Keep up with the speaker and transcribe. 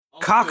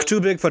cock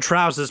too big for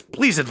trousers?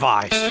 Please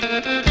advise. I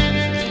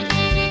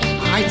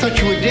thought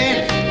you were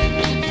dead.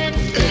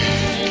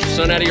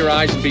 Sun out of your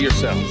eyes and be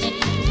yourselves.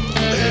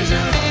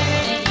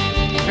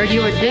 Heard you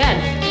were dead.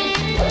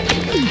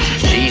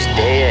 She's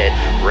dead,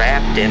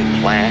 wrapped in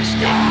plastic.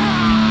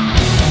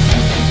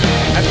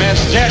 That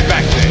man's dead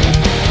back there.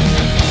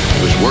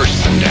 It was worse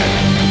than dead.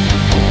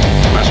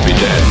 Must be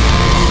dead.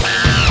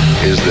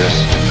 Is this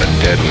a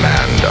dead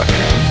man,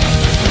 Doctor?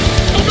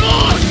 Oh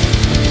God!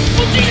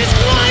 Oh Jesus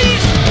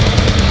Christ!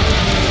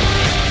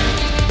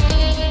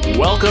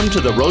 Welcome to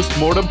the Roast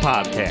Mortem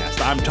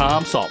Podcast. I'm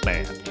Tom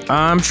Saltman.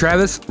 I'm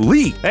Travis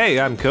Lee. Hey,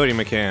 I'm Cody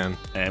McCann.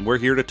 And we're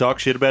here to talk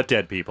shit about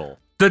dead people.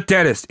 The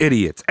deadest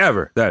idiots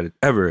ever that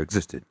ever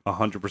existed.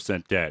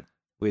 100% dead.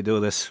 We do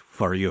this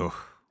for you.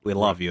 We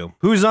love you.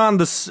 Who's on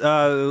the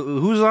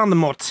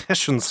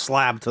mortician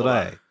slab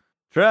today?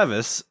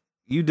 Travis,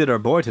 you did our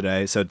boy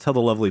today, so tell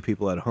the lovely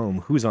people at home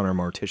who's on our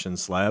mortician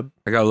slab.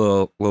 I got a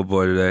little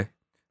boy today.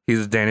 He's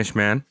a Danish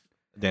man.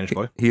 Danish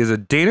boy. He is a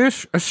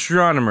Danish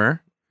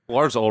astronomer.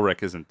 Lars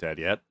Ulrich isn't dead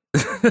yet.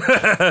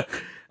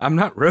 I'm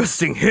not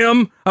roasting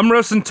him. I'm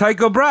roasting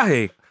Tycho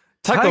Brahe.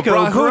 Tycho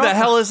Brahe, who the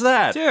hell is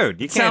that? Dude,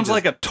 you It sounds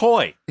like a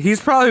toy.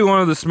 He's probably one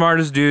of the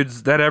smartest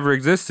dudes that ever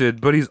existed,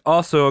 but he's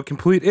also a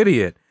complete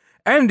idiot.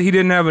 And he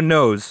didn't have a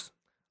nose.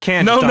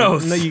 Can't no just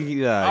nose. No,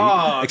 you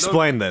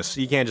explain this.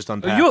 You can't just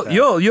unpack that.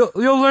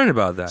 You'll learn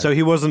about that. So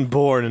he wasn't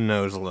born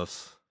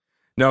noseless.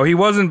 No, he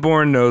wasn't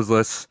born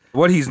noseless.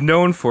 What he's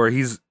known for,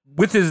 he's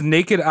with his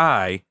naked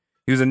eye.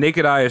 He was a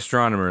naked eye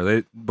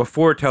astronomer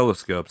before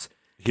telescopes.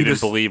 He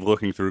didn't believe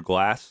looking through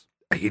glass.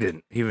 He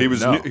didn't. He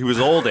was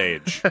old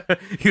age.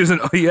 He was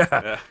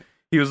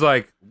He was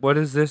like, "What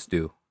does this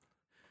do?"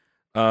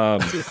 I'm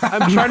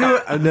trying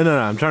to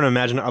I'm trying to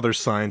imagine other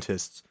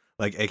scientists,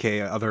 like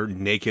AKA other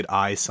naked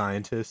eye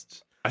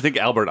scientists. I think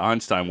Albert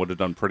Einstein would have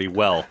done pretty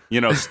well,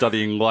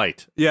 studying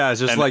light. Yeah,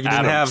 it's just And like you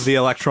didn't atoms. have the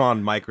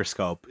electron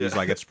microscope. It's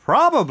like it's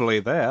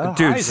probably there.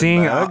 Dude,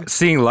 Heisenberg.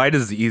 seeing light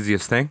is the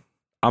easiest thing.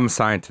 I'm a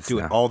scientist do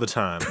now. it all the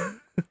time.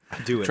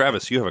 Do it.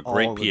 Travis, you have a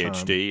great all the time.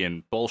 PhD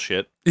in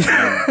bullshit.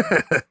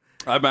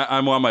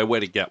 I'm on my way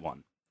to get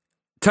one.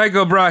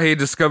 Tycho Brahe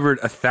discovered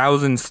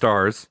 1,000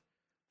 stars,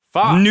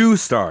 Fuck. new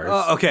stars.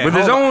 Okay, with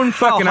his own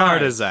fucking How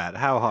hard eyes. is that?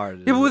 How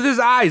hard? Is Yeah, but with it? his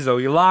eyes though,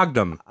 he logged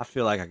them. I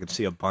feel like I could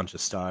see a bunch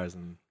of stars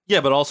and. Yeah,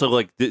 but also,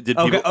 did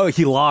Okay. people... Oh,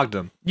 he logged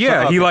them.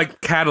 Yeah, So, he okay.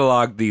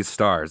 cataloged these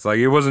stars. Like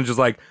it wasn't just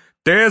like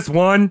there's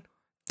one.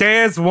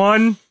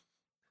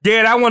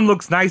 Yeah, that one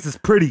looks nice. It's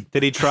pretty.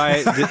 Did he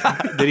try?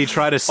 Did he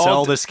try to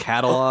sell this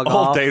catalog?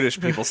 All off?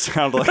 Danish people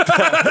sound like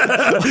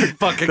that. Like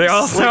fucking They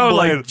all Sling sound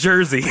Blade. like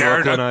Jersey.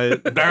 There's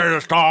There's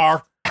a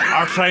star.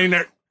 I've seen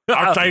it.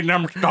 I've seen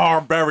them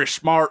star very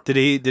smart. Did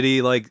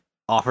he like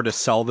offer to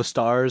sell the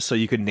stars so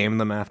you could name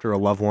them after a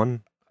loved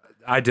one?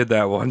 I did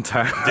that one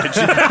time. Did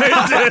you?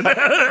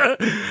 I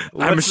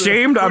did. I'm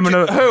ashamed. I'm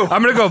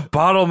gonna go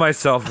bottle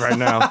myself right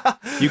now.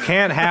 You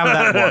can't have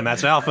that one.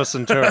 That's Alpha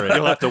Centauri.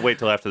 You'll have to wait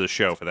till after the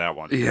show for that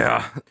one.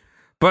 Yeah.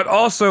 But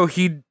also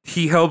he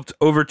helped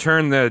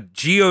overturn the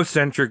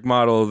geocentric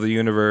model of the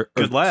universe,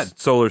 Good lad.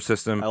 solar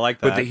system. I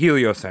like with that. the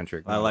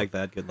heliocentric. I like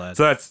that. Good lad.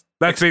 So that's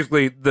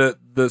basically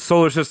the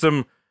solar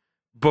system.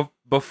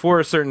 Before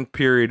a certain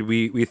period,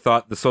 we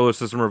thought the solar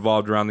system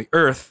revolved around the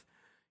Earth,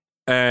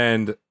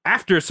 and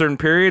after a certain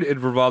period, it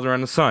revolved around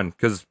the sun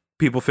because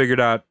people figured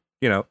out,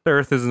 the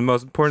Earth is the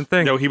most important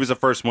thing. No, he was the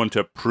first one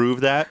to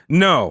prove that.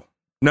 No,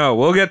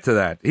 we'll get to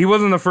that. He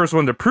wasn't the first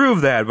one to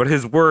prove that, but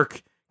his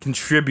work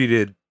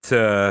contributed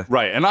to.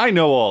 Right, and I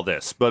know all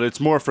this, but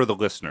it's more for the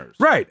listeners.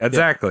 Right,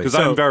 exactly. Because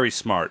So- I'm very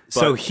smart.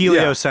 So but-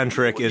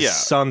 heliocentric is Yeah.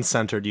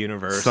 sun-centered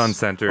universe.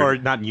 Sun-centered. Or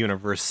not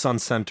universe,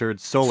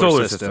 sun-centered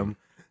solar system. system.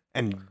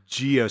 And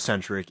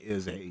geocentric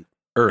is a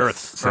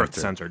Earth-centered.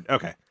 Earth-centered.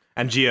 Okay.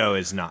 And geo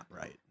is not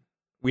right.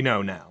 We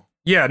know now.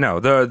 Yeah,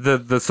 no,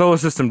 the solar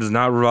system does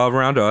not revolve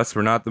around us.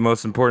 We're not the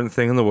most important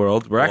thing in the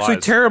world. We're actually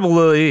Lies. terrible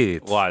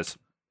idiots. Lies.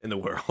 In the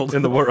world.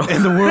 In the world.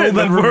 In the world In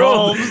that the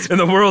world. revolves. In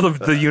the world of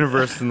the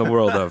universe, in the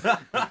world of.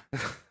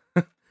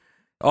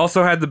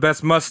 Also had the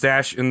best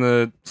mustache in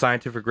the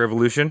scientific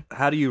revolution.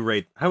 How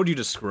would you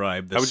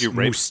describe this How would you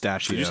rate?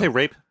 mustachio? Did you say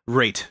rape?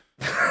 Rate.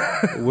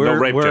 Where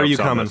rape are you jokes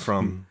on coming this.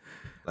 from?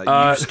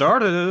 You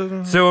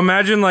started. So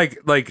imagine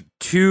like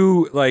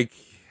two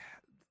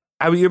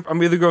I'm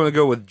either going to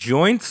go with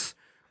joints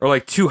or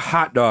like two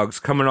hot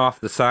dogs coming off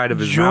the side of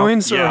his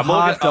Joints or I'm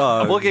hot looking,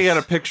 dogs? I'm looking at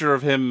a picture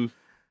of him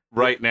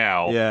right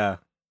now. Yeah.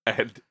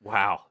 And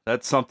wow,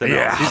 that's something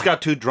Yeah. else. He's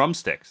got two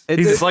drumsticks. It-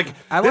 He's like,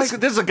 I this,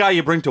 like- this is a guy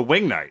you bring to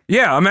wing night.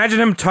 Yeah, imagine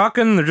him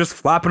talking. They're just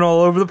flopping all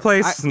over the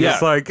place. And Yeah,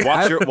 just like,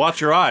 watch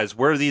your eyes.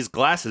 Where are these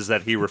glasses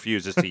that he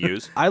refuses to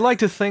use? I like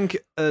to think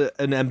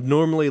an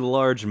abnormally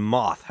large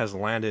moth has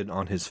landed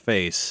on his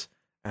face,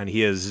 and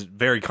he is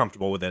very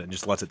comfortable with it and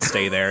just lets it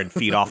stay there and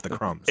feed off the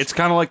crumbs. It's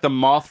kind of like the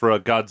Mothra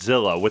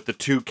Godzilla with the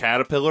two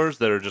caterpillars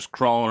that are just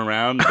crawling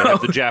around that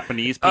have the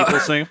Japanese people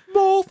sing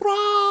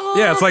Mothra.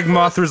 yeah, it's like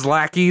Mothra's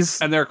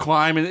lackeys. And they're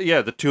climbing.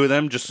 Yeah, the two of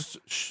them just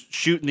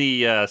shooting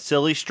the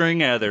silly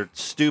string out of their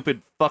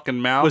stupid fucking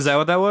mouths. Was that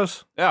what that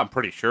was? Yeah, I'm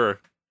pretty sure.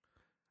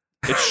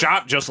 It's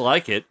shot just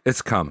like it.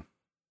 It's cum.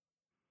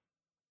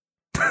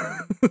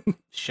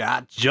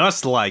 Shot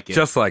just like it.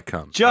 Just like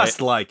cum.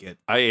 Just like it.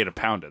 I ate a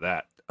pound of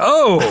that.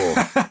 Oh!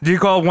 Do you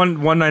call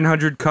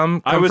 1-900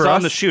 cum? I was for on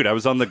us? the shoot. I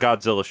was on the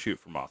Godzilla shoot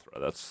for Mothra.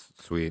 That's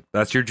Sweet.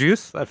 That's your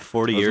juice? That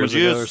 40 That was years my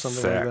ago or juice.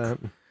 something Sick. like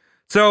that.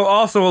 So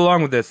also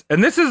along with this,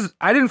 and this is,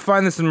 I didn't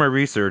find this in my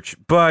research,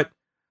 but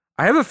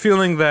I have a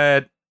feeling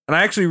that, and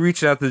I actually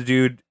reached out to the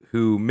dude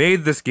who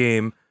made this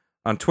game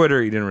on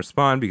Twitter. He didn't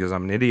respond because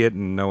I'm an idiot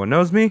and no one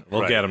knows me.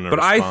 We'll Right. get him to But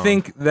I respond.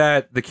 think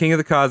that the King of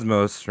the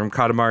Cosmos from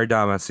Katamari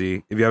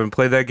Damacy, if you haven't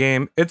played that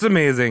game, it's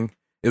amazing,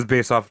 is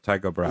based off of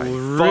Tycho Brahe.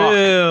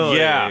 Really?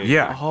 Yeah.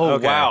 Yeah. Oh,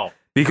 Okay. wow.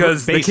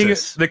 Because the King of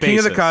Basis. the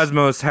Basis.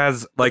 Cosmos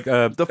has like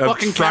a fucking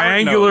carrot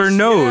triangular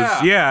nose.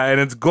 nose. Yeah. And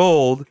it's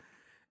gold.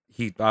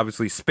 He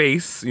obviously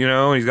space, you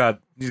know, and he's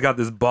got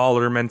this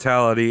baller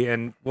mentality,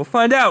 and we'll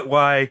find out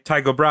why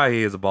Tycho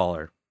Brahe is a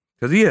baller.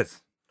 Because he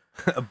is.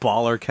 A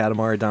baller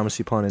Katamari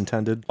Damacy pun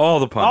intended. All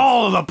the puns.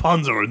 All of the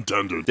puns are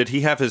intended. Did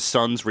he have his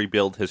sons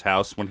rebuild his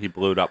house when he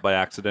blew it up by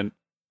accident?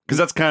 Because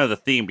that's kind of the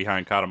theme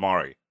behind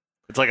Katamari.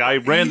 It's like I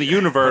ran the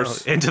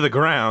universe. Into the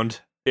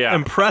ground. Yeah.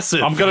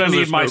 Impressive. I'm gonna Because need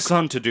there's my no-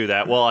 son to do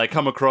that while I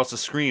come across the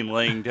screen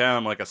laying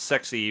down like a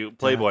sexy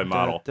Playboy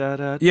model.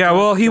 Yeah,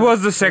 well, he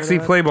was the sexy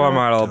Playboy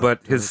model,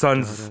 but his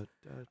sons,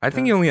 I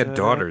think he only had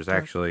daughters,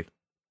 actually.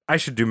 I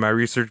should do my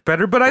research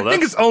better, but I Well,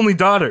 think that's- it's only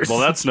daughters. Well,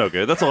 that's no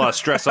good. That's a lot of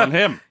stress on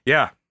him.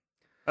 Yeah.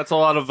 That's a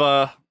lot of,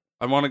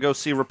 I want to go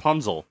see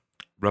Rapunzel.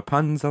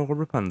 Rapunzel,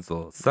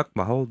 Rapunzel, suck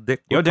my whole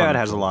dick. Your dad Rapunzel.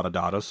 has a lot of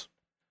daughters.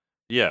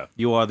 Yeah.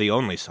 You are the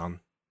only son.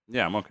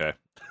 Yeah, I'm okay.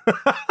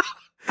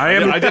 I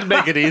I did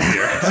make it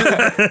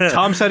easier.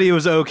 Tom said he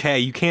was okay.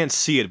 You can't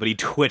see it, but he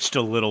twitched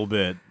a little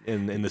bit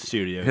in the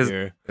studio his,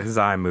 here. his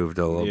eye moved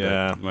a little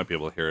Yeah. You might be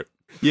able to hear it.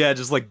 Yeah,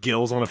 just like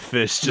gills on a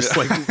fish. Just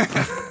like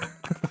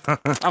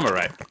I'm all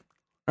right. bit.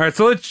 All right,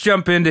 so let's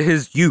jump into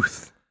his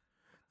youth.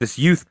 This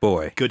youth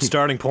boy. good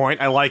starting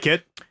point. I like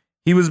it.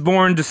 He was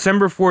born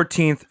December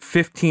 14th,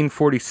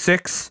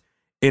 1546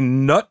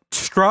 in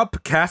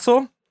Nutstrup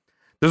Castle.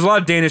 There's a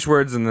lot of Danish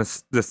words in the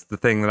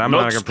thing that I'm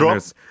not going to Nutstrup?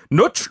 pronounce.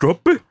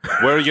 Nutstrup?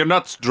 Where your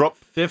nuts drop.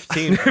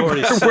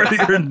 1546. Where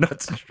your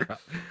nuts drop.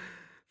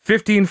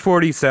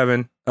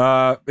 1547,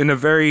 in a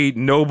very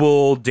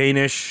noble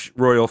Danish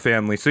royal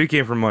family. So he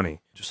came from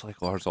money. Just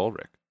like Lars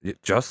Ulrich.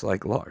 Just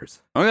like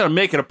Lars. I'm going to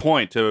make it a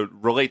point to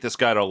relate this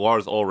guy to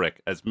Lars Ulrich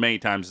as many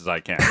times as I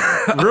can.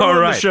 Ruin All the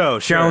right.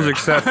 show. Challenge sure.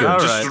 accepted. All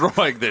right.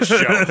 Destroying this show.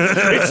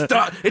 It's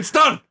done. It's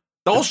done.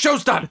 The whole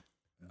show's done.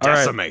 All right.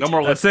 Decimate. No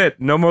more That's it.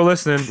 No more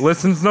listening.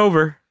 Listen's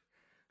over.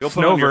 Go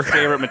put on your Snover.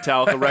 favorite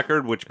Metallica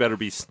record, which better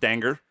be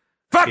Stanger.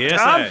 Fuck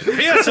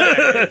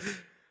PSA. Tom.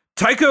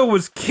 Tycho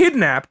was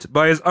kidnapped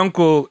by his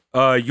uncle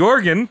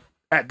Jorgen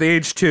at the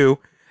age 2,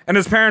 and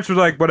his parents were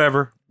like,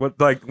 "Whatever, what?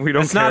 Like, we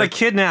don't." It's not care. a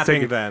kidnapping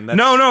Take it." then.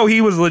 That's- No,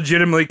 he was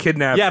legitimately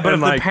kidnapped. Yeah, but if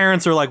and, the like,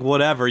 parents are like,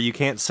 whatever, you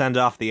can't send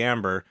off the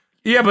amber.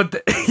 yeah,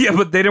 but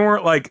they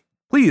weren't like,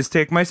 "Please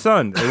take my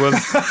son." It was,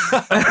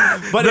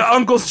 but the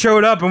uncles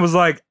showed up and was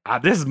like,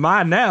 "This is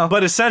mine now."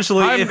 But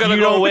essentially, I'm if gonna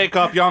you go don't- wake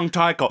up young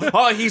Tycho.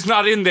 Oh, he's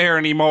not in there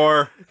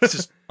anymore. It's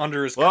just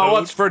under his Well, coat,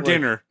 what's for like,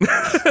 dinner?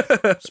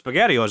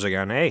 SpaghettiOs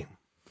again, hey.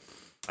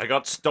 I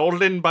got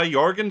stolen by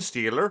Jorgen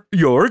Steeler.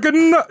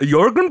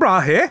 Jorgen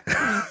Brahe.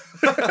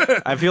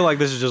 I feel like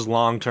this is just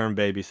long-term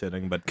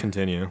babysitting, but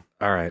continue.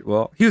 All right.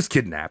 Well, he was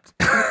kidnapped.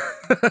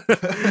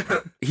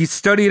 He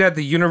studied at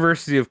the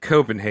University of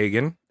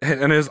Copenhagen,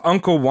 and his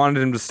uncle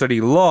wanted him to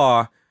study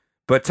law,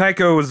 but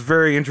Tycho was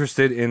very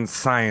interested in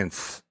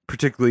science,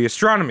 particularly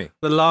astronomy.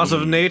 The laws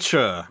of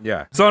nature.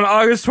 Yeah. So on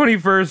August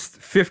 21st,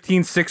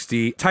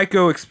 1560,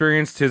 Tycho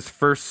experienced his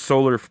first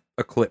solar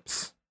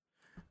eclipse.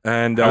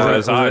 And How were it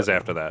his was eyes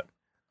after that?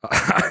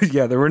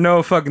 yeah, there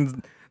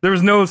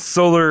was no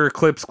solar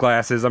eclipse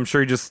glasses. I'm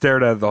sure he just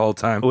stared at it the whole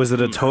time. Was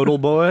it a total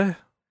boy?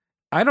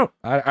 I don't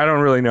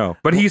really know.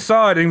 But he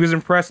saw it and he was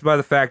impressed by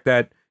the fact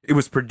that it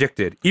was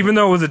predicted, even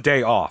though it was a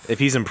day off. If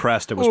he's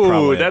impressed, it was Ooh,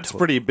 probably. that's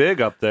pretty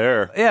big up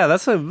there. Yeah,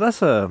 that's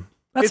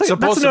It's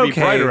supposed to be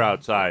brighter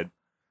outside.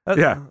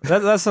 Yeah.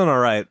 that's an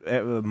alright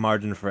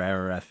margin for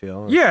error. I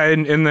feel. Yeah,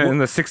 in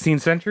the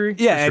 16th century.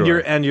 Yeah, For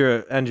and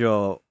sure.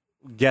 you're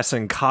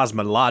guessing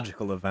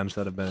cosmological events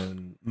that have been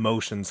in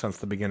motion since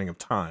the beginning of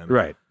time.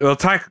 Right. Well,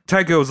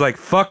 Tycho was like,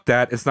 "Fuck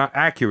that! It's not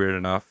accurate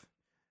enough,"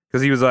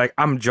 because he was like,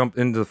 "I'm jumped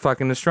into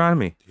fucking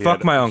astronomy.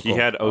 Fuck my uncle." He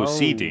had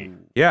OCD.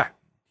 Yeah,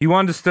 he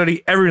wanted to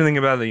study everything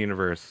about the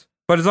universe,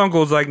 but his uncle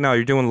was like, "No,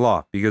 you're doing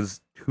law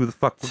because who the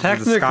fuck looks at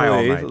the sky all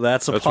Technically, night?"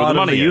 that's a That's where part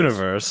the of the money is.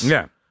 universe.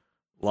 Yeah.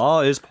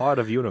 Law is part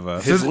of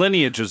universe. His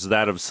lineage is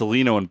that of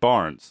Celino and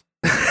Barnes.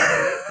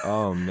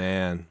 Oh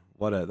man,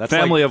 what a that's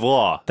Family like, of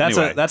law. that's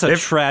Anyway. a that's a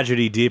If-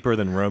 tragedy deeper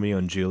than Romeo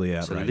and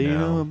Juliet right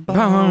now.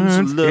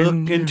 Barnes look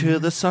in- into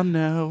the sun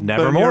now.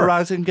 Nevermore. Burn your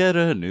eyes and get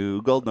a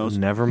new gold nose.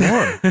 Never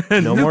more.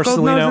 No more Gold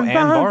Celino nose and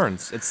and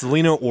Barnes. It's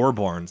Celino or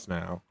Barnes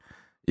now.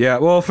 Yeah.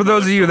 Well, for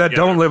those of you that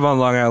together. don't live on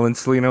Long Island,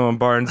 Celino and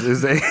Barnes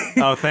is a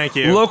Oh, thank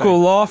you. local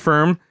law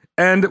firm,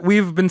 and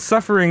we've been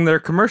suffering their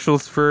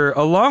commercials for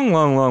a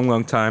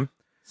long time.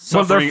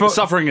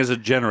 Suffering is a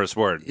generous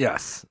word.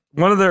 Yes.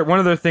 One of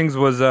their things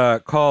was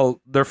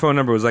call their phone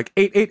number was like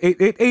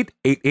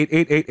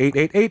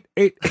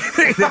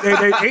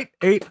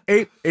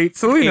 888-888-888-888-888-888-888.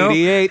 So you know.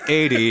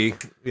 8880.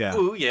 Yeah.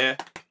 Ooh, yeah.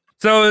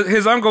 So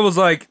his uncle was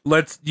like,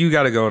 you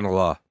got to go into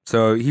law.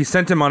 So he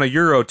sent him on a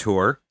Euro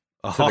tour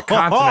to the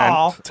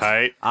continent.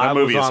 Tight. I That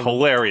movie was is on-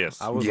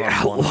 hilarious. I was Yeah,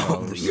 I on one of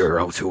love the those.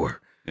 Euro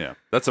tour. Yeah,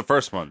 that's the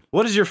first one.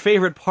 What is your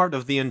favorite part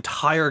of the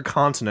entire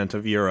continent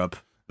of Europe?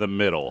 The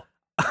middle.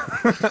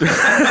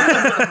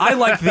 I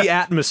like the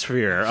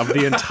atmosphere of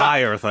the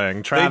entire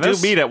thing.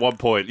 Travis? They do meet at one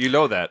point. You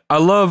know that. I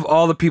love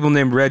all the people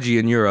named Reggie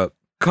in Europe.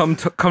 Come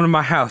to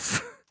my house.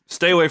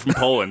 Stay away from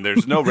Poland.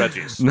 There's no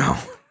Reggies. No.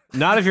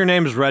 Not if your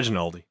name is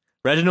Reginald.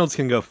 Reginalds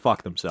can go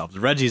fuck themselves.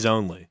 Reggie's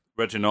only.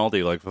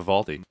 Reginaldi like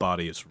Vivaldi.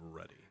 Body is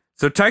ready.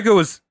 So Tycho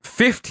was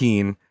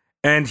 15,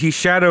 and he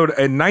shadowed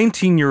a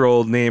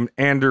 19-year-old named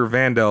Ander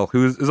Vandel,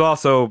 who is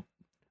also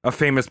a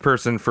famous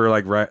person for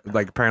like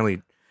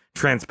apparently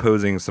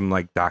transposing some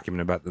like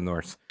document about the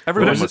Norse.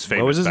 Everyone was was it-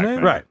 famous. what was his back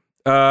name? then.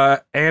 Right.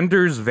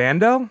 Anders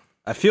Vandel?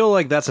 I feel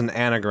like that's an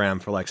anagram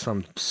for like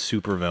some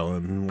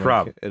supervillain.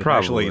 Like, it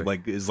Probably. actually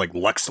like is like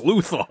Lex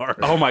Luthor.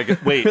 Oh my god!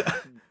 Wait.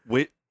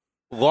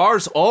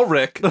 Lars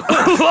Ulrich.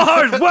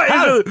 Lars, what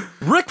is it?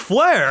 Ric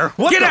Flair.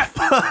 What Get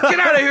the out! Get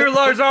out of here,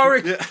 Lars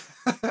Ulrich!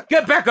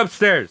 Get back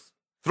upstairs,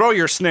 Throw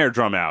your snare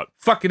drum out.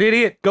 fucking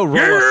idiot! Go roll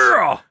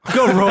Yeah!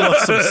 Go roll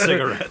us some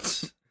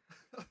cigarettes.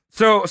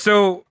 So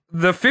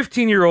the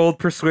 15-year-old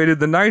persuaded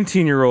the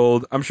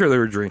 19-year-old. I'm sure they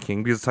were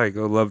drinking because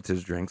Tycho loved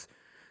his drinks.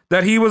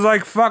 That he was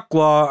like, "Fuck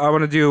law! I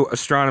want to do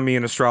astronomy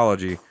and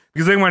astrology,"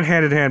 because they went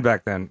hand in hand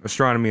back then.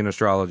 Astronomy and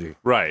astrology.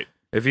 Right.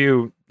 If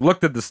you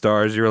looked at the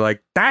stars, you were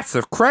like, "That's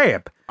a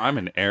crab." I'm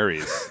an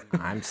Aries.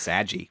 I'm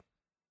Saggy.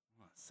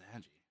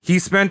 He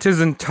spent his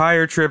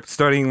entire trip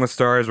studying the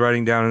stars,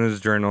 writing down in his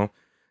journal,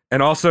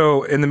 and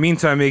also, in the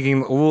meantime,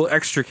 making a little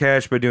extra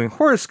cash by doing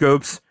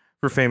horoscopes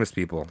for famous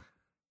people.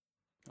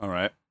 All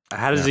right.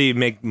 How does he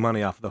make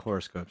money off of the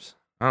horoscopes?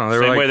 I don't know. They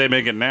Same were way like, they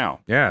make it now.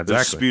 yeah, They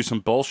just exactly. spew some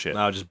bullshit.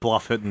 I'll just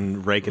bluff it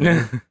and rake it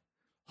in.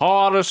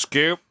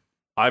 Horoscope.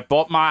 I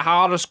bought my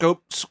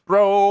horoscope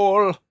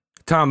scroll.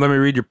 Tom, let me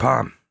read your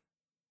palm.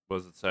 What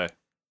does it say? It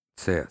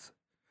says,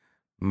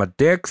 "My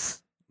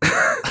dicks,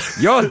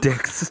 your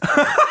dicks,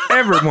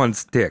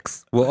 everyone's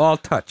dicks will all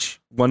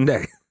touch one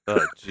day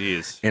Oh,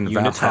 jeez. in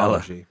Valhalla."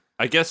 Unitology.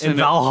 I guess In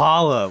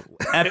Valhalla.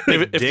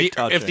 Epic if dick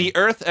the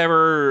Earth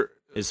ever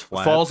is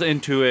flat. falls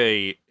into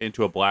a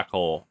black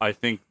hole, I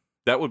think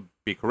that would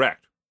be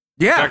correct.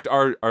 In Yeah, fact,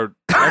 our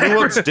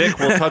everyone's dick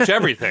will touch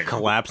everything,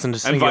 collapse into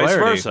and vice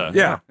singularity. versa.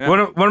 yeah. One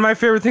of my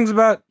favorite things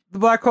about the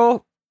black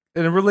hole,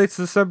 and it relates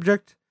to the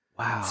subject,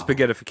 Wow.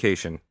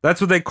 spaghettification.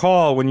 That's what they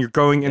call when you're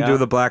going into Yeah.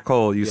 the black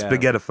hole. You Yeah.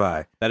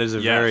 spaghettify. That is a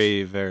Yes.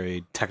 very,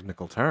 very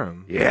technical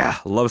term. Yeah,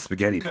 love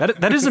spaghetti.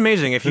 That is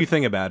amazing if you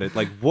think about it.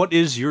 Like, what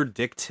is your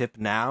dick tip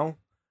now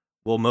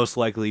will most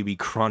likely be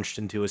crunched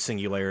into a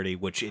singularity,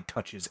 which it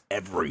touches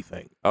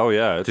everything. Oh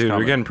yeah, it's Dude, coming.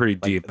 we're getting pretty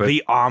Like, deep, but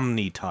the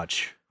omni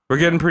touch. we're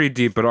getting pretty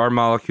deep. But our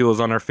molecules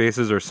on our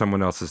faces are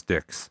someone else's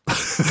dicks.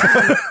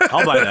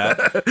 I'll buy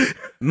that.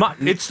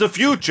 It's the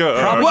future.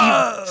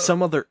 Probably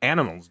some other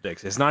animal's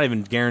dicks. It's not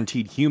even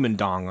guaranteed human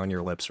dong on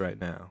your lips right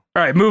now.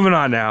 All right, moving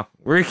on now.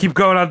 We're gonna keep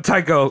going on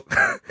Tycho.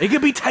 It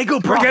could be Tycho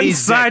We're getting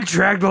Brahe's dick.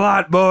 sidetracked a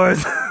lot,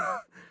 boys.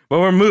 But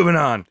we're moving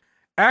on.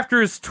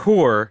 After his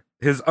tour,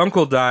 his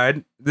uncle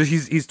died.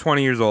 He's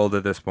 20 years old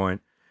at this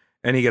point,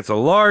 and he gets a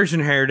large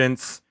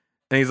inheritance.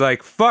 And he's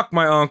like, "Fuck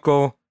my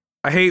uncle.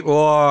 I hate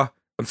law.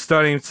 I'm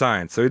studying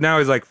science." So now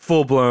he's like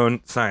full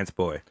blown science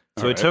boy.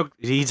 So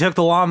he took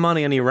the law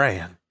money and he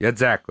ran. Yeah,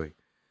 exactly.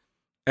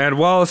 And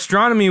while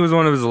astronomy was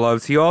one of his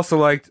loves, he also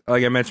liked,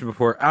 like I mentioned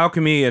before,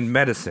 alchemy and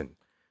medicine.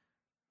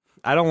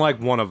 I don't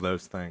like one of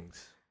those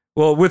things.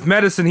 Well, with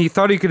medicine, he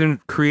thought he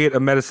could create a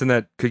medicine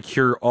that could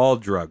cure all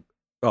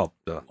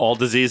all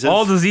diseases.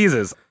 all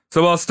diseases.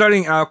 So while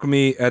studying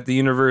alchemy at the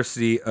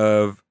University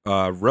of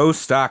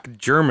Rostock,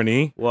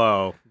 Germany,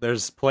 Whoa,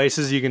 there's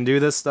places you can do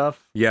this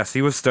stuff? yes,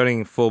 he was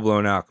studying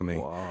full-blown alchemy.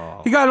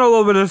 Whoa. He got in a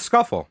little bit of a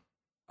scuffle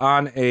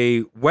on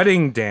a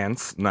wedding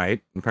dance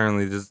night.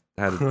 Apparently, just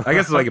had, I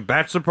guess, like a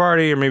bachelor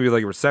party or maybe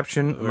like a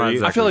reception. I'm not I I feel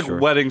exactly like sure.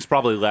 weddings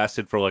probably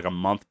lasted for like a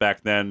month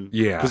back then.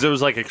 Yeah. because it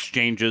was like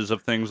exchanges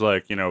of things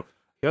like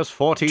He has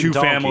 14 two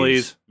donkeys.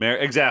 families.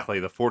 Exactly,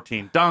 the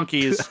 14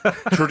 donkeys,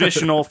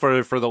 traditional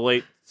for the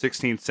late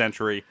 16th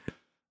century.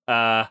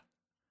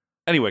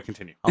 Anyway,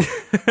 continue.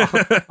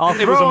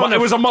 It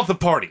was a month of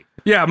party.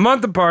 Yeah,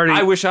 month of party.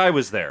 I wish I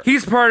was there.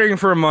 He's partying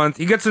for a month.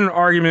 He gets in an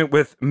argument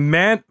with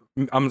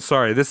I'm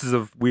sorry, this is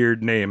a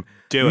weird name.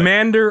 Do it.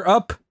 Mander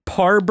Up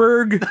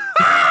Parberg,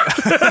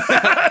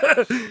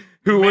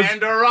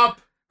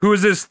 who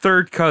was his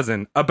third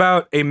cousin,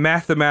 about a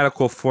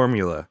mathematical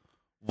formula.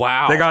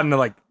 Wow. They got into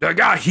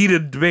a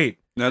heated debate.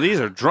 Now these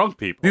are drunk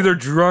people. These are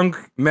drunk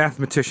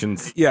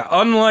mathematicians. Yeah,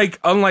 unlike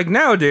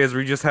nowadays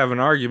where you just have an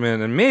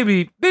argument and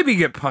maybe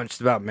get punched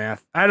about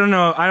math. I don't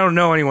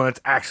know anyone that's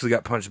actually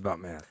got punched about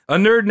math. A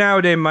nerd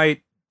nowadays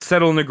might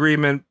settle an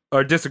agreement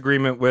or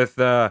disagreement with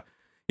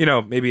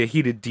maybe a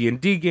heated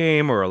D&D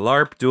game or a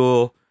LARP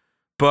duel.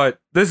 But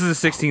this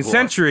is the 16th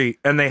century,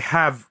 and they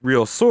have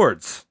real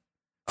swords.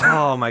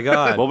 Oh my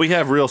god. Well, we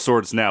have real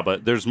swords now,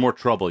 but there's more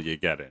trouble you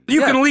get in.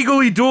 You can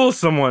legally duel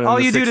someone. All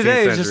in the you do 16th today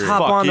is century. just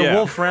hop Fuck on the yeah.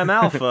 Wolfram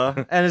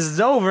Alpha, and it's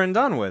over and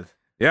done with.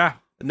 Yeah.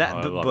 I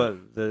love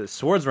But the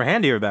swords were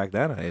handier back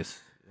then, I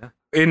guess.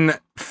 In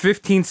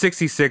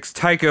 1566,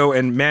 Tycho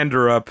and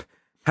Mandarup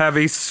have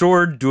a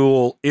sword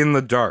duel in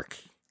the dark.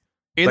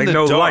 In like the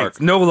no dark.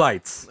 lights. No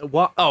lights.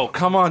 What? Oh,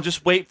 come on.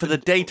 Just wait for the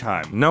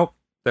daytime. Nope.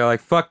 They're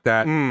like, fuck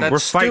that. That's We're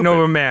fighting stupid.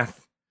 over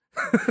math.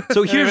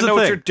 So You don't here's even the know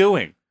what you're thing.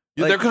 doing.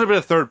 Like- There could have been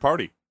a third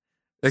party.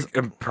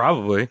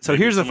 Probably. So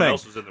here's the someone thing.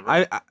 else was in the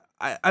room.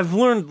 I've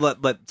learned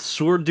that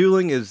sword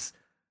dueling is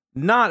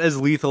not as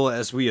lethal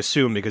as we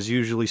assume, because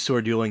usually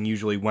sword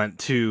dueling went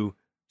to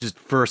just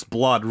first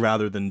blood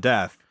rather than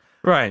death.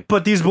 Right.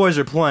 But these boys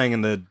are playing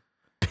in the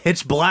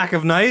pitch black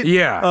of night.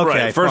 Yeah.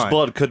 Okay. Right. First fine.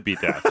 blood could be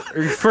death.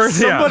 First,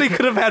 Somebody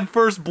could have had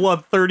first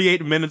blood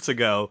 38 minutes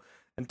ago,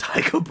 and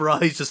Tycho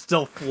Brahe's just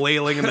still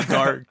flailing in the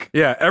dark.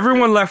 Yeah.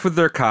 Everyone left with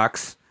their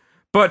cocks,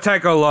 but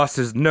Tycho lost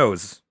his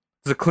nose.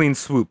 It was a clean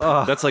swoop.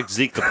 That's like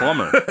Zeke the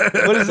plumber.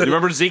 What is it? You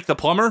remember Zeke the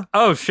plumber?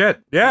 Oh, shit.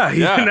 Yeah.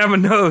 He Yeah. didn't have a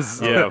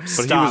nose. Yeah, but he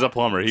Stop. was a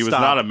plumber. He was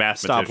Stop. not a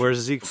mathematician. Stop. Where's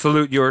Zeke?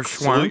 Salute your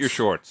Salute Schwanz. your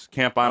shorts.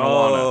 Camp on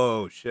Alana.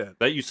 Oh shit.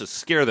 That used to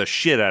scare the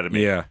shit out of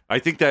me. Yeah. I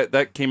think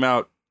that came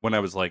out when I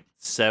was like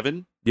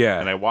 7, Yeah.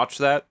 and I watched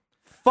that.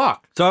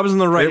 Fuck. So I was in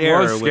the right It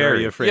era. was with scary.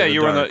 Are You Afraid Yeah, of the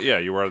you were in Dark.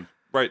 the you were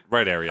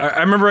right area. I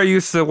remember I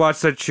used to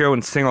watch that show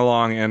and sing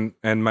along,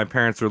 and my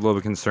parents were a little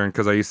bit concerned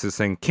because I used to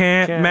sing,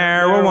 Can't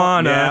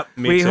marijuana, Yeah,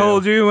 me we too.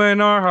 hold you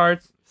in our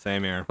hearts.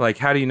 Same here. Like,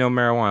 how do you know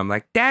marijuana? I'm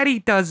like, Daddy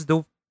does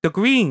the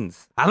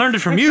greens. I learned it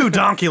from you,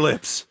 Donkey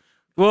Lips.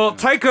 Well,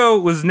 Tycho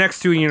was next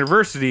to a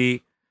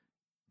university,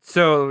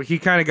 so he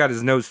kind of got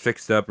his nose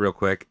fixed up real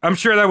quick. I'm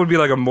sure that would be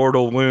like a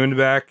mortal wound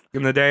back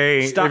in the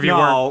day. Stop. if you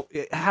weren't.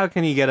 No. How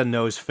can you get a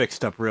nose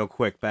fixed up real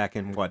quick back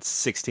in,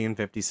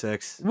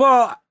 1656?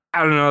 Well,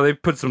 I don't know. They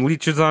put some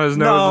leeches on his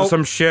nose No, or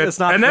some shit, it's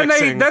not and then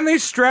fixing. they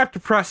strapped a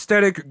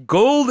prosthetic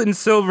gold and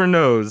silver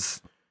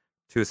nose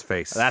to his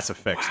face. That's a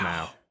fix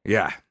now.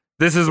 Yeah.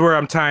 This is where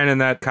I'm tying in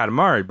that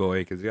Katamari boy,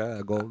 because he got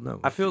a gold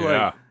nose. I feel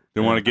yeah. like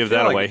Didn't want to give feel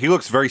that like- away. He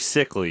looks very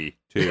sickly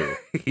too.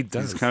 he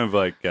does. He's kind of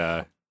like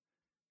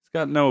he's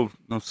got no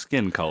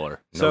skin color.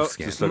 No so.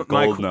 skin. Just a my-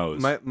 gold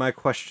nose. My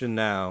question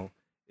now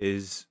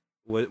is: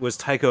 was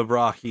Tycho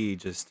Brahe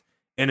just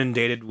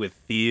inundated with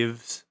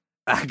thieves?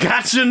 I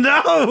got your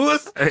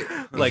nose.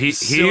 Like he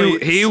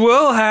silly-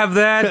 will have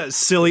that.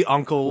 Silly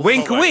uncle.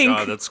 Wink, Oh my wink.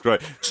 God, that's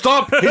great.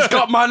 Stop! He's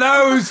got my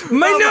nose.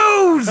 My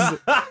nose.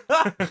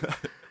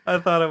 I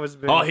thought it was.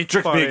 being Oh, he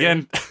tricked funny. me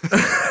again.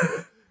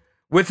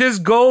 With his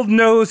gold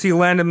nose, he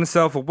landed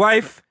himself a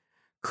wife,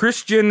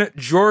 Christian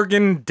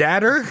Jorgen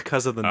Datter.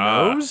 Because of the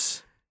Ah.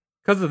 nose.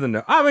 Because of the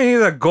nose. I mean,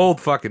 he's a gold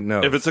fucking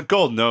nose. If it's a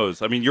gold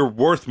nose, I mean, you're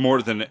worth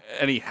more than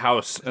any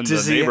house in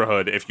Does the he-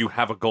 neighborhood if you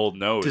have a gold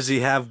nose. Does he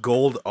have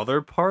gold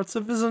other parts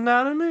of his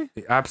anatomy?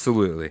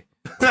 Absolutely.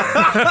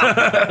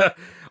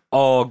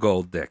 All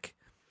gold dick.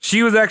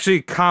 She was actually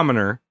a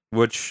commoner,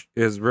 which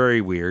is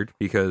very weird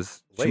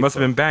because she must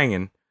have been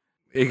banging.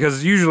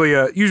 Because usually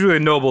a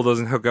noble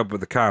doesn't hook up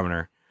with a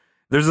commoner.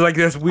 There's like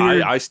this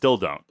weird. I still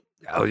don't.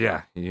 Oh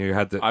yeah, you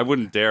had to. I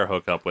wouldn't dare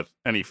hook up with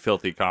any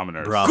filthy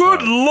commoners.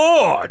 Good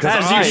lord!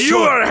 As you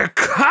are a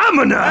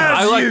commoner.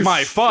 I like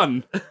my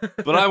fun,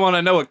 but I want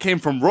to know it came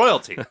from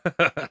royalty.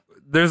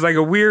 There's like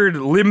a weird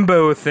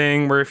limbo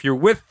thing where if you're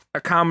with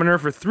a commoner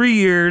for 3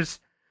 years,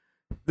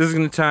 this is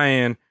gonna tie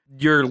in.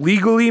 You're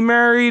legally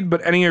married,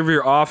 but any of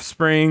your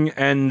offspring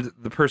and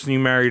the person you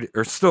married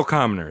are still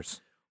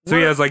commoners. So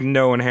he has like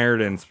no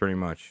inheritance, pretty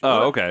much.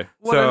 Oh, okay.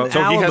 What So- an So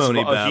he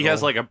alimony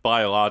has battle. like a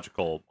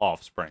biological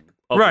offspring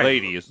of Right.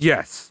 ladies.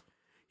 Yes,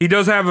 he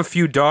does have a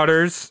few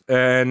daughters,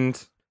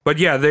 but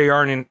yeah, they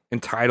aren't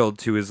entitled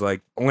to his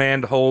like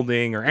land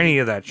holding or any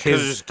of that shit.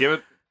 Could just give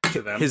it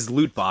to them. his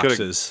loot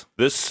boxes.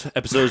 This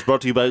episode is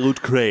brought to you by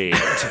Loot Crate.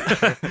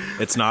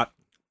 It's not.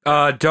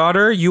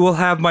 Daughter, you will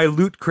have my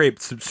loot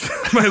crepes.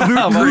 My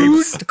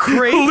loot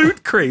crepes.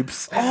 Loot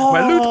crepes.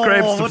 My loot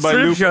crepes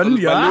subscription.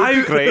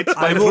 Yeah. Crates,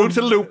 I my will- fruits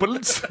and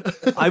lupins.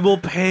 I will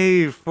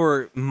pay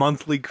for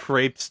monthly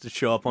crepes to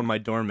show up on my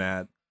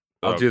doormat.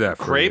 I'll do that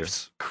for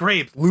Crepes?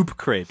 Crepes, loop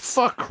crepes.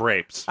 Fuck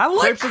crepes. I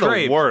like crepes. Are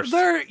the worst.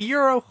 They're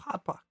Euro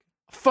hot pocket.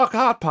 Fuck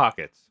Hot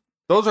Pockets.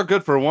 Those are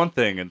good for one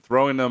thing and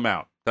throwing them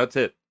out. That's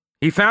it.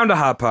 you. He found a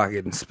hot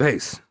pocket in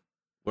space.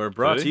 We're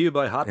brought Really? to you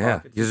by Hot Yeah,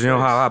 Pockets. because you know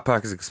how hot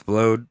pockets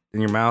explode in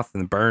your mouth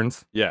and it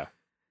burns. Yeah.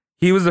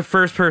 He was the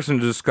first person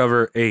to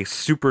discover a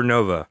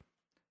supernova,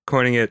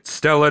 coining it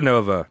Stella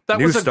Nova. That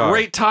new was a star.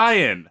 great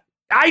tie-in.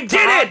 I did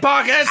it!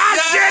 Pockets.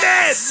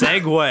 I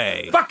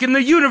Segway. Fucking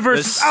the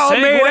universe The is all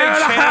made Segway out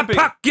of hot champion.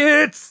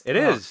 pockets. It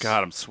Oh, is.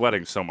 God, I'm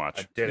sweating so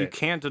much. You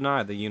can't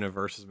deny the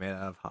universe is made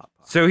out of hot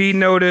pockets. So he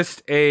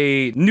noticed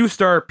a new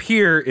star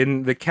appear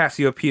in the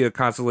Cassiopeia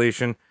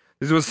constellation.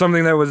 This was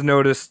something that was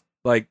noticed,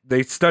 like,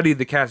 they studied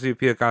the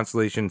Cassiopeia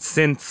constellation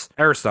since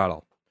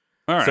Aristotle.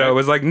 All right. So it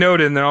was like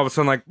noted, and then all of a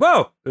sudden, like,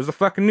 whoa, there's a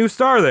fucking new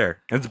star there.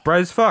 And it's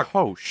bright as fuck.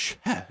 Oh shit!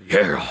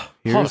 Yeah.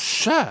 Oh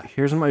shit!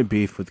 Here's my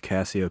beef with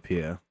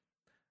Cassiopeia.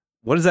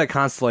 What is that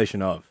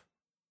constellation of?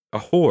 A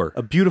whore.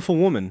 A beautiful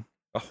woman.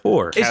 A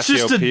whore. It's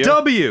just a Cassiopeia?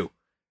 W.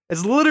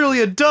 It's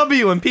literally a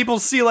W, and people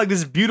see like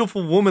this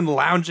beautiful woman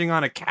lounging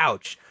on a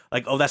couch.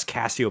 Like, oh, that's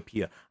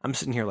Cassiopeia. I'm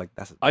sitting here like,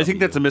 that's a I think W.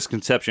 that's a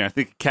misconception. I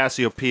think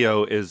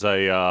Cassiopeia is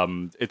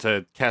it's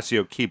a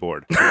Casio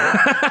keyboard.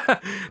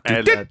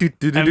 and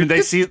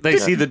they see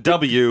the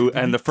W,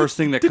 and the first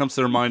thing that comes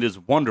to their mind is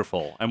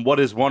wonderful. And what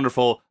is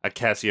wonderful? A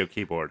Casio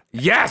keyboard.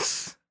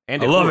 Yes.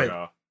 And I love it.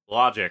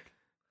 Logic.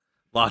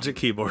 Logic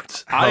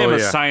keyboards. I am Oh, a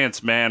yeah.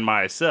 science man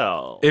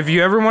myself. If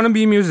you ever want to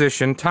be a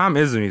musician, Tom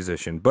is a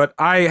musician, but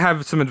I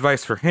have some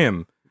advice for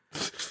him.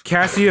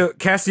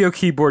 Casio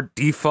keyboard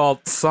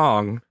default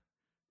song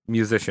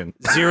musician.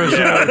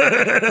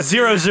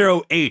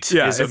 008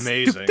 Yeah, is it's-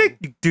 amazing.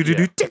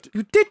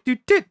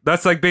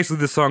 That's like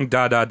basically the song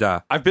Da Da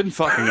Da. I've been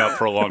fucking up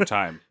for a long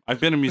time. I've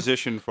been a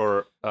musician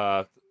for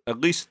at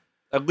least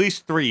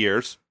 3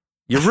 years.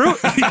 You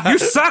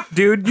suck,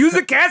 dude. Use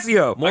a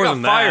Casio. More I got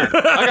than fired.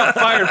 that. I got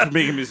fired for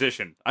being a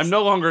musician. I'm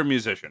no longer a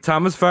musician.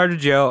 Tom was fired to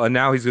jail, and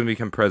now he's going to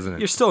become president.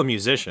 You're still a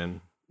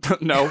musician.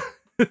 No.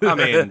 I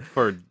mean,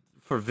 for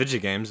video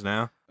games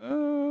now.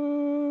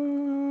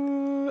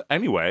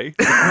 Anyway.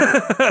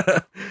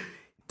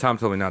 Tom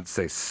told me not to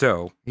say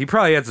so. He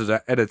probably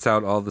edits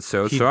out all the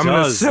so. He So I'm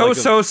going to does, like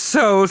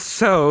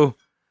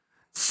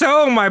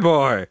so, my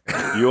boy.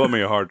 You owe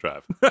me a hard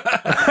drive.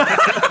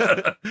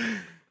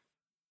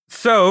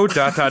 So,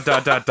 dot.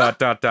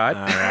 All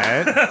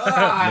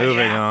right.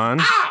 Moving on.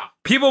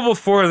 People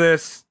before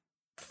this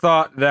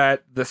thought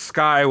that the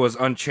sky was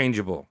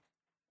unchangeable.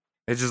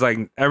 It's just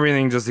like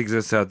everything just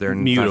exists out there.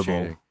 And it's not Mutable.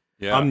 changing.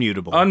 Yeah.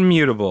 Unmutable.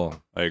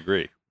 Unmutable. I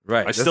agree.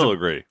 Right. I still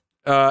agree.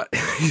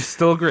 You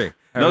still agree.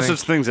 No Everything-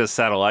 such things as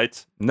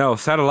satellites. No,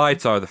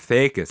 satellites are the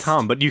fakest.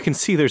 Tom, but you can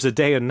see there's a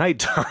day and night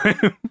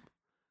time.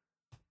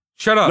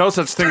 Shut up. No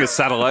such thing as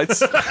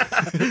satellites.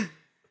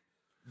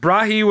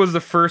 Brahe was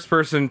the first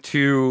person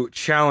to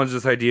challenge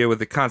this idea with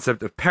the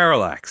concept of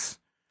parallax,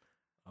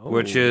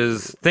 which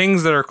is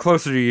things that are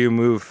closer to you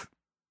move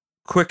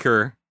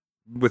quicker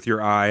with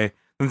your eye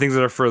than things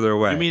that are further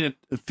away. You mean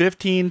in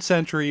 15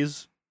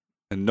 centuries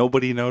and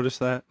nobody noticed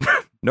that?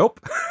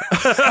 Nope.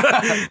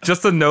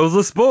 Just a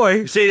noseless boy.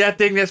 You see that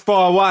thing that's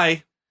far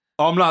away?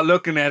 I'm not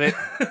looking at it.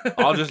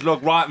 I'll just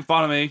look right in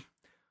front of me.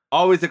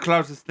 Always the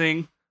closest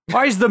thing.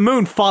 Why is the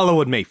moon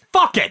following me?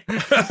 Fuck it!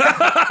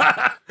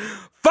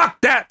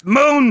 Fuck that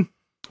moon!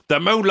 The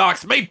moon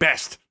likes me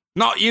best,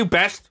 not you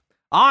best.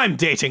 I'm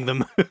dating the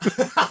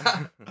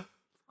moon.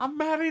 I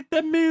married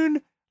the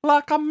moon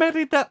like I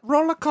married that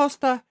roller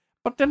coaster.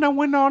 But then I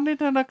went on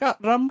it and I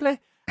got rumbly.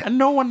 And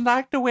no one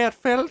liked the way it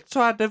felt,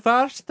 so I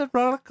divorced the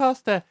roller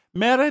coaster.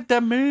 Married the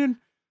moon.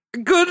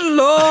 Good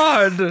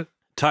lord!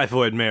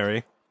 Typhoid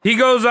Mary. He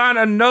goes on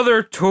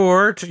another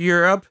tour to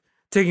Europe,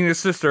 taking his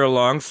sister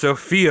along,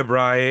 Sophia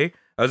Brahe,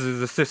 as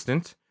his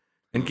assistant,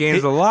 and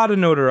gains a lot of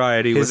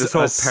notoriety with this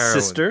whole parallel.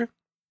 sister?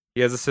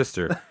 He has a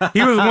sister.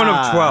 He was one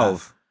of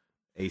 12.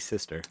 A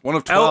sister. One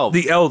of 12.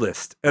 The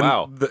eldest. And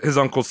Wow. his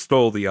uncle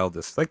stole the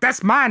eldest. Like,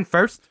 that's mine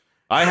first.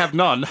 I have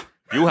none.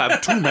 You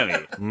have too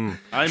many.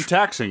 I'm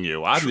taxing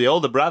you. I'm the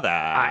older brother.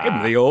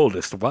 I'm the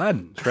oldest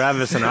one.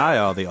 Travis and I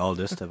are the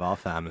oldest of our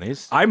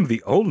families. I'm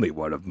the only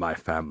one of my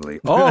family.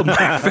 All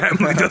my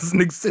family doesn't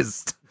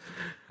exist.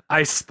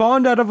 I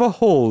spawned out of a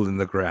hole in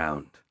the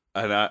ground.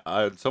 And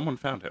I someone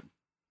found him.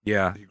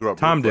 Yeah, He grew up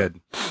Tom real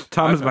did.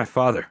 Tom is my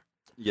father.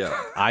 Yeah.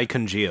 I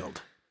congealed.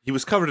 He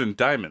was covered in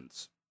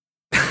diamonds.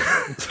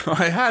 So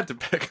I had to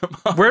pick him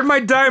up. Where'd my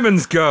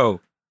diamonds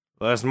go?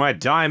 That's my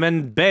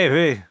diamond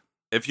baby.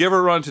 If you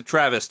ever run into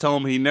Travis, tell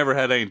him he never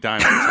had any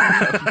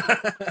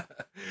diamonds.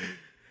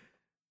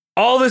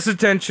 All this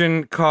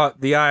attention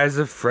caught the eyes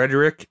of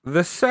Frederick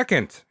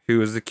II, who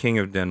was the king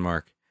of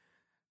Denmark.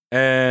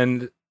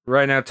 And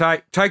right now,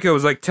 Tycho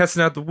was like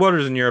testing out the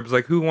waters in Europe. It's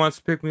like, who wants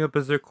to pick me up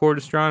as their court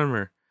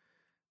astronomer?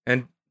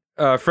 And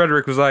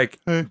Frederick was like,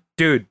 Hey.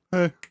 dude,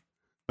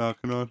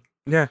 Knocking on.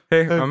 yeah,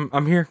 hey, Hey.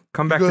 I'm here.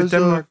 Come back to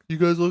Denmark. You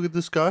guys look at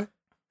the sky?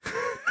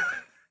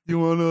 You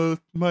want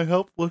my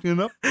help looking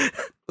up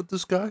at the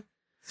sky?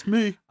 It's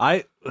me.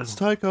 It's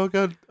Tycho. I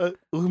got look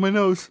at my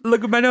nose.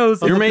 Look at my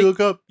nose. I'll You're help you look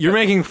up. You're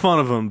making fun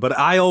of him, but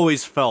I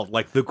always felt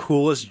like the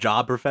coolest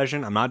job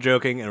profession. I'm not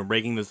joking, and I'm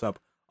breaking this up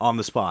on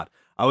the spot.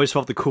 I always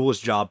felt the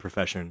coolest job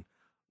profession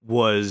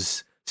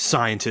was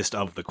scientist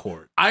of the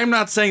court. I'm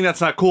not saying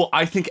that's not cool.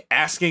 I think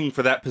asking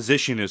for that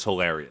position is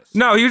hilarious.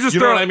 No, he was just You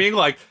know throwing. what I mean?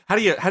 Like, how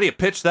do you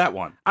pitch that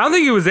one? I don't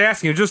think he was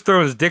asking. He was just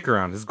throwing his dick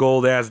around, his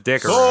gold ass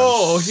dick around.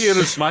 Oh, here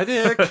is my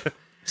dick.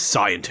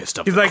 Scientist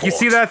of He's the like, court. you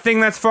see that thing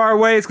that's far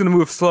away? It's gonna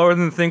move slower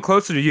than the thing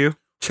closer to you.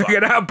 Check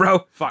it out,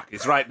 bro. Fuck,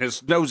 he's right, and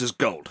his nose is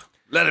gold.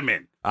 Let him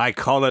in. I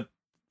call it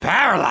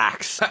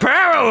parallax.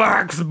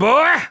 Parallax,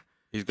 boy.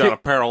 He's got a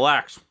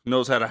parallax.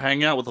 Knows how to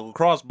hang out with the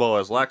lacrosse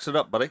boys. Lax it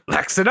up, buddy.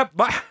 Lax it up,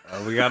 boy.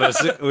 We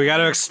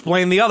gotta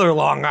explain the other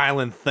Long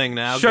Island thing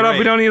now. Shut up. Great.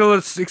 We don't need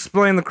to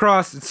explain the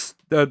cross. It's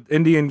the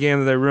Indian game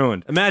that they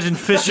ruined. Imagine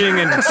fishing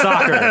and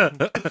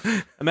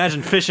soccer.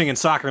 Imagine fishing and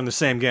soccer in the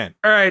same game.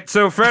 All right,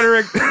 so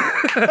Frederick,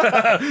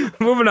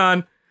 moving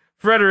on.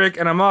 Frederick,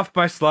 and I'm off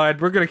my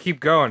slide. We're going to keep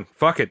going.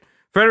 Fuck it.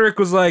 Frederick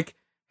was like,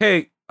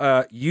 hey,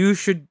 you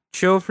should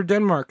chill for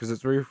Denmark because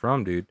that's where you're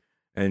from, dude.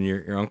 And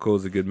your uncle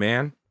is a good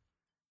man.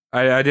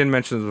 I didn't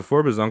mention this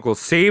before, but his uncle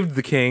saved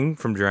the king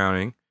from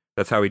drowning.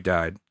 That's how he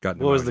died. Got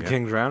What was the pneumonia.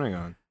 king drowning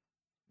on?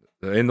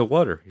 In the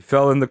water. He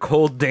fell in the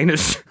cold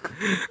Danish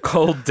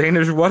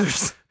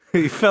waters.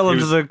 He fell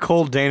into the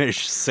cold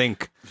Danish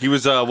sink. He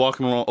was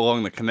walking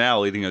along the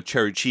canal eating a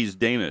cherry cheese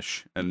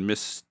Danish and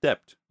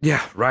misstepped.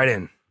 Yeah, right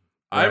in.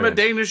 I'm a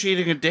Danish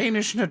eating a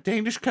Danish in a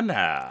Danish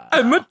canal.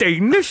 I'm a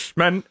Danish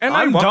man, and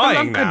I'm I'm walking dying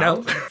on now.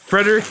 canal.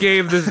 Frederick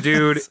gave this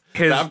dude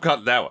his I'm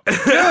cutting that one.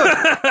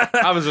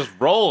 I was just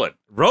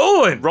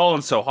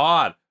rolling so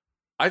hard.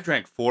 I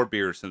drank 4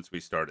 beers since we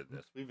started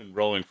this. We've been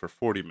rolling for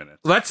 40 minutes.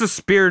 That's the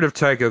spirit of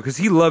Tycho, because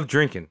he loved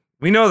drinking.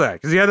 We know that,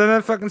 because he had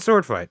that fucking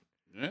sword fight.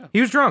 Yeah.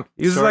 He was drunk.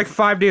 He was like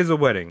 5 days of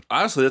wedding.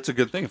 Honestly, that's a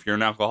good thing. If you're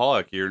an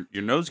alcoholic, your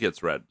nose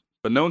gets red.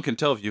 But no one can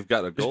tell if you've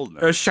got a gold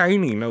A nose.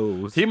 shiny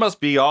nose. He must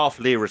be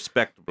awfully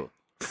respectable.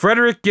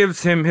 Frederick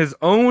gives him his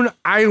own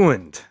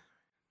island.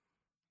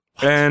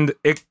 And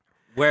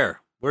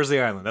Where? Where's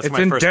the island? That's it's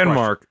my in first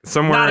Denmark.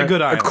 Somewhere. Not a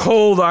good island. A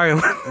cold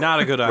island. question. Not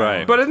a good island.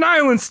 Right. But an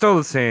island's still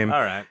the same.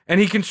 All right. And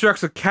he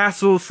constructs a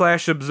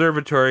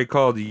castle/observatory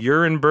called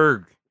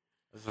Urenberg.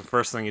 That's the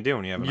first thing you do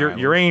when you have an island.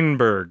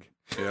 Urenberg.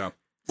 Yeah.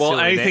 Well,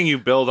 Silly anything name. you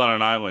build on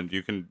an island,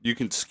 you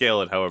can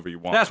scale it however you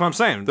want. That's what I'm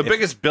saying. The If-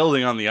 biggest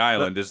building on the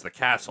island is the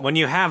castle. When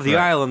you have the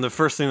island, the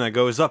first thing that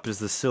goes up is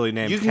the silly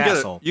name you can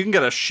castle. you can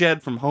get a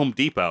shed from Home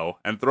Depot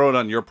and throw it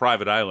on your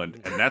private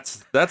island, and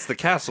that's the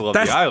castle of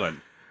That's- the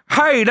island.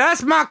 Hey,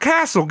 that's my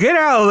castle. Get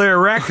out of there,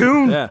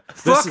 raccoon. Yeah.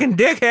 Fucking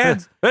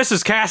dickheads. This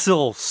is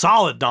Castle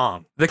Solid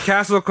Dawn. The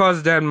castle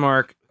cost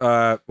Denmark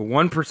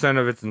 1%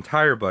 of its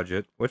entire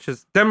budget, which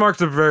is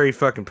Denmark's a very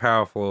fucking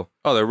powerful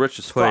Oh, they're rich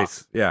as place.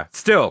 fuck. Yeah,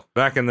 still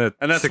back in the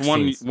And that's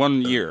 16s.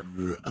 one year.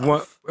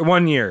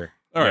 One year.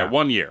 All right, Yeah.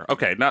 1 year.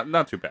 Okay,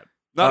 not too bad.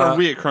 Not a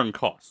reoccurring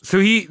cost.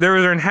 So there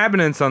were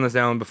inhabitants on this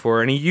island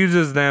before, and he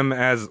uses them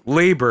as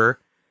labor.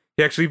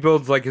 He actually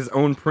builds like his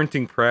own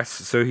printing press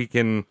so he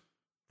can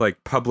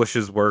like publish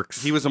his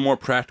works. He was a more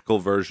practical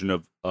version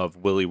of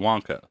Willy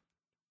Wonka.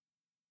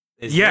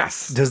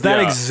 Yes. Does that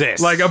Yeah.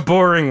 exist? Like a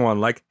boring one,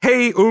 like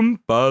 "Hey Oompa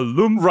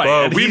Loompa, Right,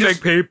 and we he make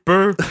just-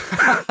 paper.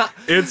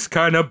 It's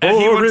kind of And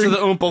he went to boring." the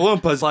Oompa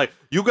Loompas like,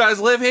 you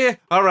guys live here?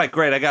 All right,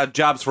 great. I got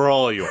jobs for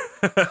all of you.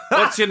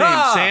 What's your name,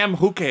 Sam?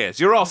 Who cares?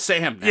 You're all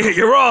Sam now. Yeah,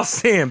 you're all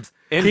Sam's.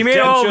 He made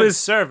all of Indentured his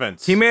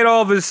servants. He made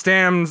all of his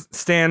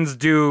stands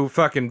do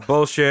fucking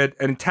bullshit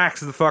and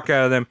taxed the fuck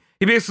out of them.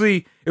 He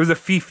basically, it was a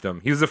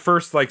fiefdom. He was the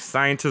first like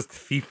scientist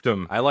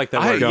fiefdom. I like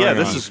that word. Yeah, going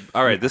this on. is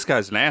all right. This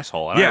guy's an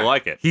asshole, and I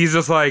like it. He's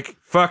just like,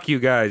 fuck you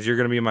guys, you're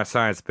gonna be my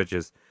science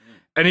bitches.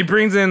 And he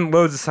brings in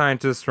loads of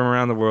scientists from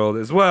around the world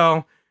as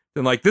well.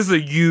 And like, this is a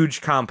huge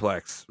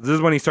complex. This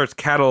is when he starts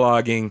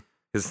cataloging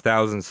his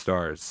 1,000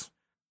 stars.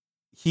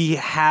 He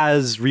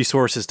has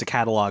resources to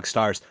catalog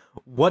stars.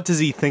 What does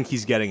he think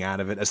he's getting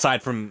out of it,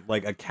 aside from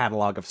like a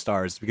catalog of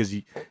stars? Because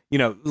you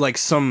know, like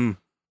some.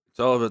 It's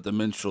all about the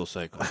menstrual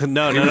cycle.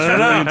 No, He was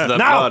really into that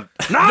blood.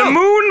 The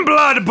moon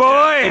blood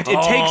boy.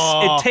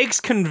 It takes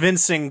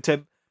convincing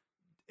to.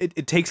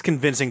 It takes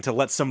convincing to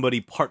let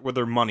somebody part with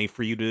their money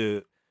for you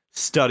to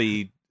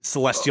study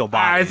celestial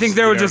bodies. I think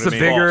there you was know just what a I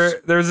mean?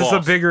 bigger. There was just a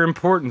False. bigger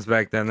importance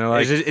back then. They're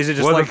like, Is it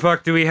just what like the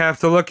fuck do we have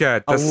to look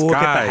at? The a look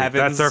at the sky.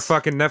 heavens? That's our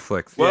fucking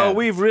Netflix. Well, Yeah.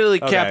 we've really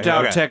capped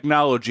out okay.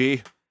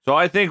 technology, so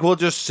I think we'll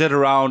just sit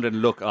around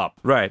and look up.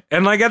 Right.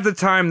 And like at the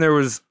time there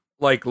was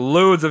like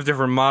loads of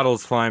different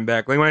models flying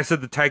back. Like when I said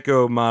the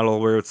Tycho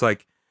model where it's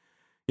like,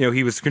 you know,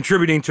 he was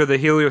contributing to the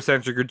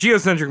heliocentric or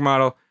geocentric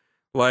model,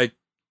 like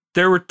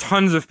there were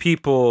tons of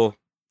people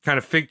kind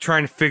of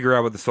trying to figure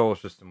out what the solar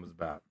system was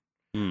about.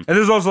 Hmm. And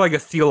there's also like a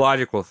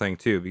theological thing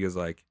too, because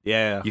like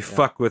Yeah, you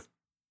fuck with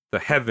the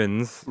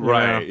heavens. you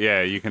Right? know?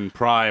 Yeah, you can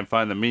pry and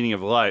find the meaning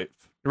of life.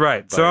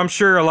 Right. So But- I'm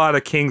sure a lot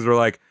of kings were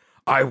like,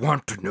 I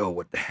want to know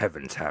what the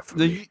heavens have for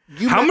me.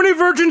 You How many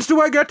virgins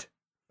do I get?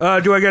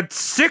 Do I get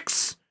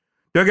 6?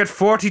 Do I get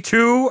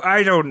 42?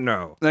 I don't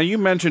know. Now you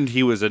mentioned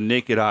he was a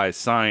naked eye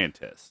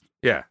scientist,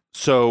 Yeah.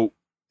 so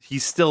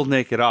he's still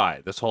naked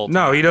eye this whole time.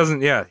 No, he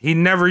doesn't. Yeah. He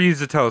never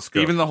used a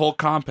telescope. Even the whole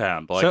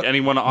compound, like So-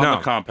 anyone on No.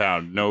 the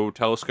compound, no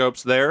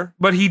telescopes there.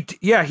 But he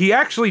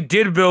actually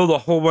did build a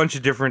whole bunch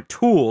of different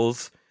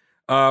tools.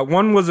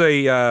 One was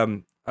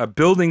a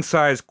building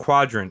size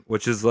quadrant,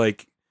 which is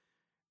like,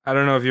 I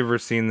don't know if you've ever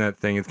seen that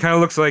thing. It kind of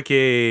looks like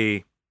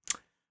I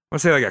want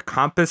to say like a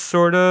compass,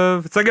 sort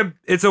of.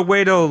 It's a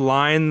way to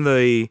align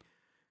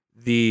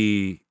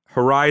the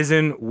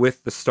horizon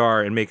with the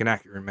star and make an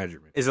accurate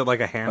measurement. Is it like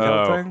a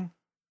handheld Oh. thing?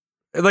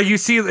 Like you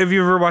see, if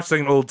you ever watched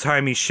like an old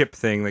timey ship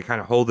thing, they kind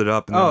of hold it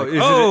up. And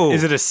they're like,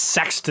 is it a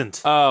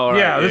sextant? Oh, right,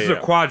 yeah, this is a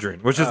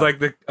quadrant, which is like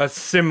a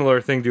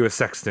similar thing to a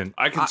sextant.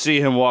 I can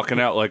see him walking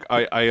out like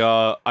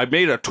I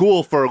made a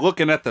tool for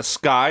looking at the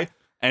sky,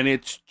 and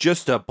it's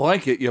just a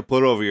blanket you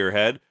put over your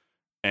head,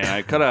 and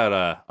I cut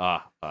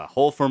out a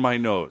hole for my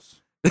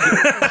nose.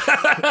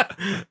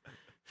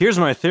 Here's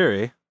my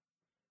theory.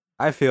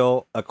 I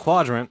feel a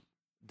quadrant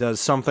does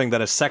something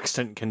that a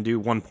sextant can do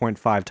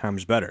 1.5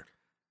 times better.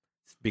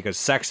 Because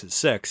sex is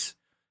 6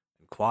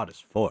 and quad is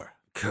 4.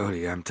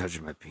 Cody, I'm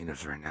touching my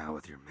penis right now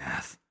with your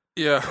math.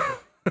 Yeah,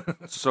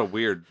 it's so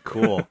weird.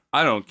 Cool.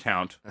 I don't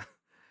count.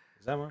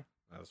 Is that one?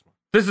 That was one.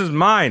 This is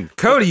mine.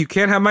 Cody, you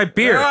can't have my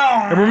beer.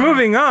 And we're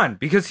moving on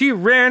because he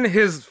ran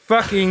his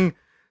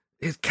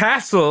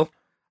castle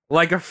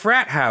like a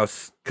frat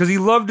house because he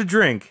loved to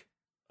drink.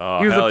 Oh,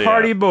 He was a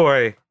party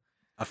boy.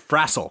 A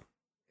frassel.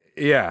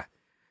 Yeah.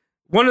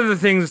 One of the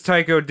things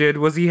Tycho did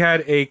was he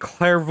had a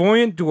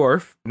clairvoyant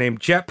dwarf named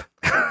Jep.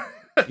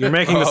 You're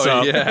making this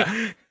up.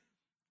 Yeah.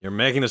 You're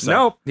making this up.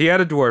 Nope, he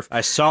had a dwarf.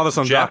 I saw this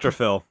on Jep. Dr.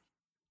 Phil.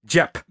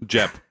 Jep.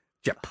 Jep.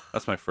 Jep.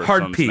 That's my first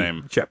Hard son's P.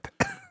 name. Jep.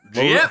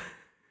 Jep.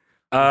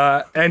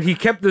 And he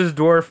kept this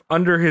dwarf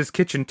under his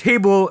kitchen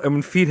table and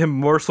would feed him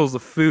morsels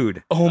of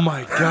food. Oh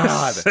my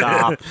God!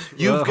 Stop.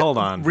 Hold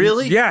on.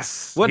 Really?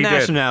 Yes. What he did.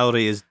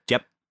 nationality is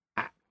Jep?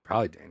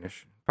 Probably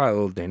Danish. Probably a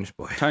little Danish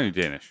boy. Tiny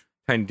Danish,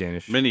 Tiny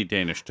Danish. mini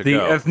Danish to The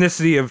go.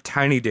 ethnicity of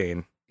Tiny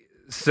Dane.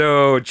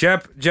 So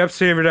Jep's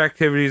favorite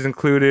activities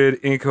included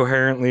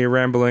incoherently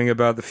rambling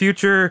about the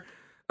future,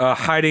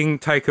 hiding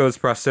Tycho's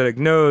prosthetic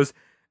nose,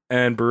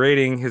 and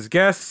berating his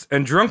guests,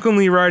 and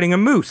drunkenly riding a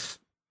moose.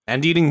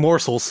 And eating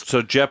morsels.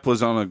 So Jep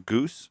was on a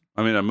goose.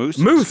 I mean a moose.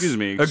 Moose. Excuse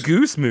me. A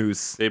goose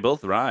moose. They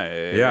both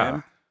ride.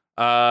 Yeah.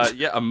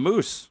 Yeah, a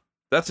moose.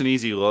 That's an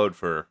easy load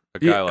for a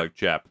guy Yeah. like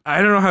Jep.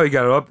 I don't know how he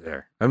got up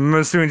there. I'm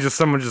assuming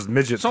someone just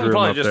midget Someone threw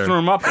him probably up just there. threw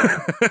him up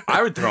there.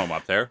 I would throw him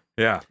up there.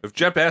 Yeah. If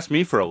Jep asked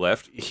me for a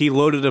lift, He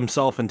loaded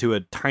himself into a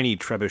tiny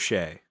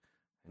trebuchet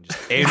and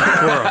just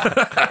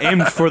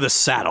aimed for the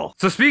saddle.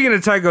 So speaking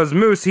of Tycho's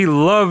moose, he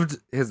loved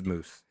his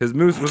moose. His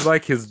moose was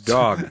like his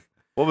dog.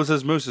 what was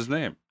his moose's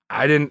name?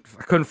 I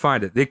couldn't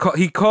find it.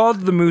 He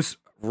called the moose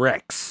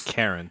Rex.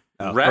 Karen.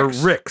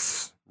 Rex? Or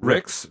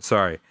Rix.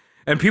 Sorry.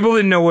 And people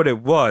didn't know what it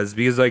was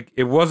because like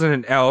it wasn't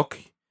an elk.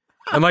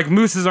 And like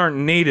mooses aren't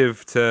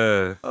native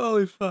to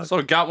Holy fuck.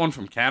 So got one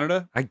from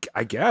Canada?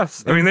 I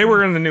guess. I mean they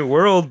were in the New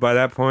World by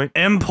that point.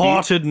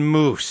 Imported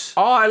moose.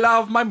 Oh, I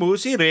love my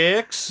moosey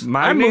Rix.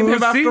 My I named him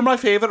moosey? after my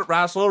favorite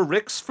wrestler,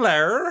 Ric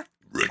Flair.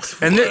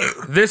 And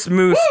this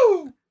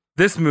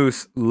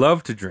moose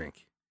loved to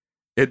drink.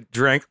 It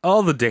drank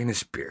all the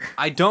Danish beer.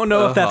 I don't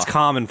know if that's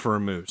common for a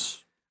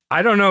moose.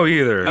 I don't know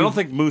either. I don't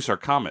think moose are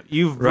common.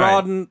 You've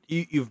brought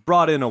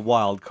in a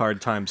wild card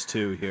times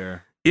 2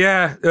 here.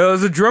 Yeah, it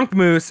was a drunk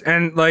moose,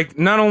 and like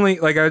not only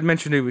like I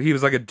mentioned, he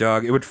was like a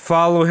dog. It would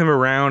follow him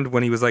around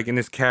when he was like in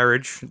his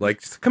carriage,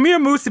 like "Come here,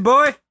 moosey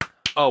boy."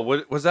 Oh,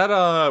 was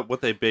that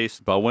what they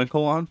based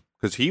Bullwinkle on?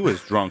 Because he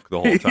was drunk the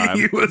whole time.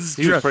 He was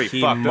pretty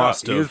He fucked up.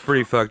 must He was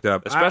pretty fucked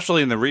up.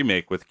 Especially in the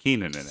remake with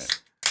Keenan in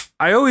it.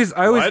 I always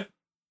What?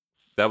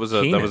 That was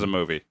a Keenan.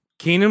 movie.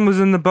 Keenan was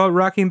in the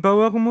Rocky and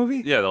Bullwinkle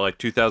movie. Yeah, like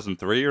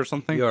 2003 or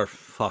something. You're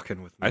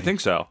fucking with me. I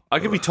think so. I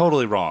could be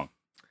totally wrong.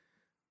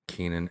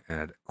 Keenan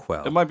and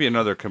Quell. It might be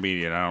another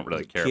comedian I don't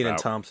really care Keenan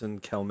about. Thompson,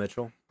 Kel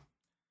Mitchell.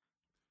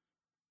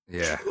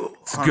 Yeah,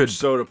 it's good.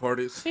 soda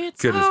parties.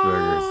 Good as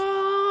burgers.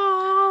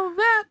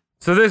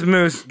 So this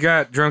moose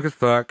got drunk as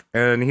fuck,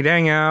 and he'd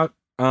hang out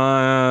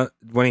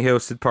when he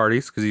hosted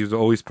parties because he was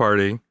always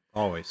partying,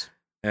 Always.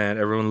 and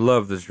everyone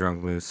loved this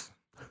drunk moose.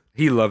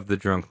 He loved the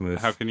drunk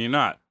moose. How can you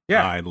not?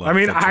 Yeah, I love I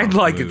mean, the I'd drunk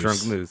like a moose.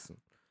 drunk moose.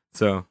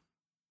 So,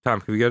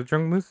 Tom, can we get a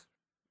drunk moose?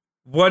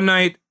 One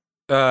night,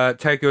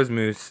 Tycho's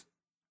moose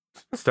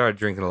started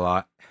drinking a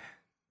lot.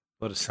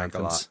 What a Drank a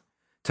sentence. lot.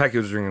 Tycho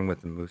was drinking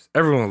with the moose.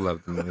 Everyone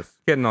loved the moose.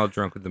 Getting all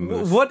drunk with the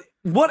moose.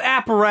 What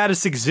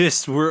apparatus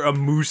exists where a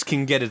moose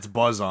can get its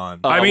buzz on?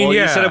 I mean, well,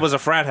 yeah. you said it was a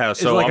frat house,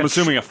 so like I'm a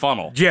assuming a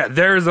funnel. Yeah,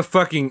 there is a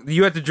fucking.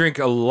 You have to drink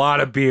a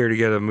lot of beer to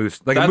get a moose.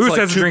 Like That's a moose like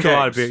has to 2 drink a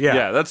lot of kegs. beer.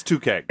 Yeah, that's 2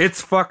 kegs.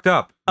 it's fucked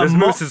up. A This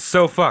mo- moose is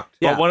so fucked.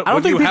 Yeah, But I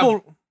don't think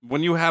people.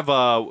 when you have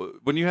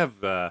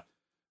 1%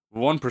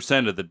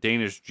 of the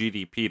Danish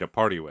GDP to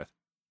party with,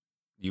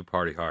 You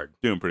party hard.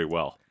 doing pretty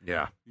well.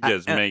 Yeah. You get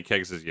as And- many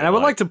kegs as you And I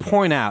would like to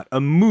point out,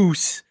 a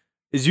moose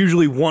is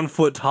usually 1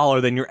 foot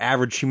taller than your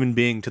average human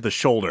being to the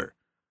shoulder.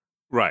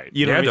 Right.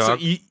 You know Yeah, what I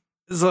dog. mean?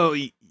 So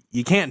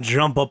you can't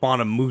jump up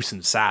on a moose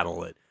and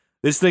saddle it.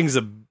 This thing's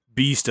a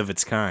beast of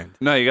its kind.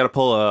 No, you got to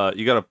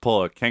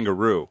pull a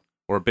kangaroo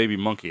or a baby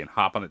monkey and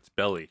hop on its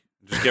belly.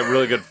 Just get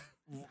really good,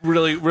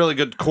 really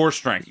good core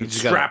strength. And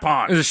just strap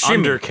on. It's a shimmy.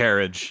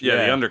 Undercarriage. Yeah,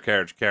 the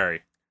undercarriage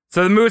carry.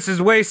 So the moose is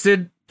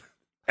wasted,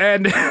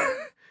 and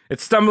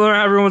it's stumbling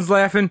around. Everyone's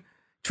laughing.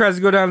 Tries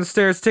to go down the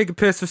stairs, take a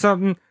piss or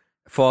something.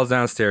 Falls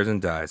downstairs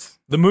and dies.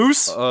 The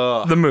moose?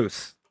 The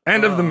moose.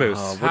 End of the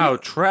moose. How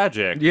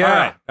tragic.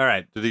 Yeah. All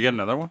right. Did he get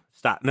another one?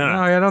 Stop. No. No,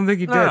 I don't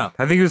think he did. No.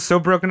 I think he was so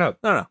broken up.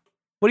 No.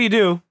 What do you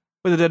do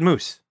with a dead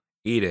moose?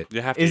 Eat it.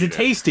 You have to Is eat it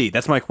tasty?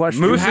 That's my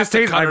question. Moose have is to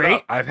tasty. cut it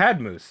up. I've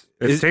had moose.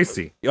 It's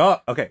tasty. Oh,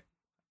 okay.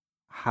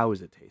 How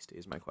is it tasty?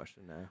 Is my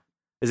question now.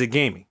 Is it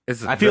gamey?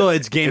 It's I feel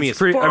it's gamey as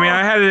pretty, fuck. I mean,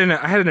 I had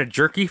it in a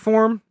jerky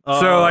form.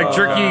 So like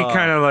jerky,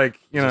 kind of like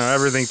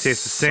everything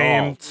tastes the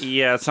same. Salt.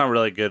 Yeah, it's not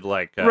really good.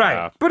 Like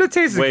Right, but it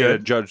tastes way to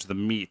good. judge the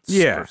meats.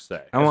 Yeah. per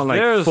se. I want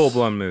like there's- full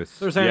blown moose. If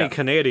there's any Yeah.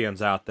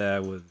 Canadians out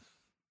there with,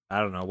 I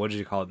don't know, what did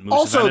you call it? Moose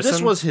Also, this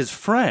venison? was his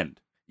friend,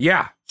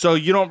 Yeah, so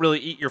you don't really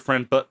eat your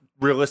friend, but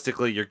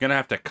realistically, you're gonna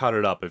have to cut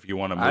it up if you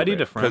want to move I'd eat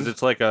it, a friend. because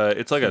it's like a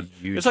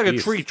huge it's like a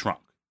beast. tree trunk.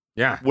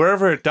 yeah.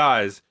 Wherever it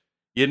dies,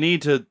 you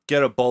need to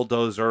get a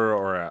bulldozer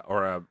or a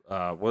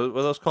what are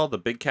those called? The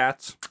big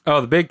cats? Oh,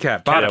 the big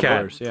cat, bobcat.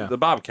 Caterpillars, yeah. The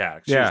bobcat.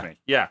 Excuse Yeah. me.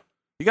 Yeah,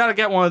 you got to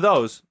get one of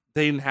those.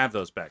 They didn't have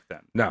those back then.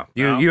 No,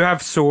 No? you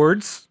have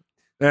swords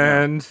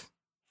and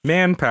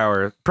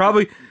manpower.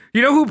 Probably,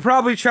 you know who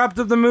probably chopped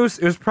up the moose?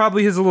 It was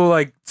probably his little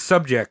like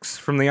subjects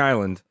from the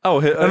island.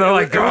 Oh, And they're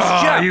like, it was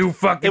 "Oh, Jep. you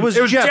fucking." It was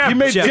Jep. He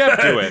made Jep.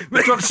 Jep do it.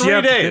 It took 3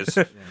 Jep. days.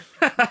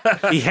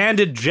 He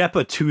handed Jep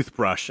a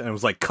toothbrush and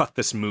was like, cut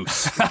this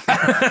moose.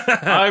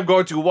 I'm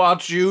going to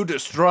watch you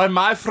destroy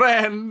my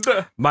friend.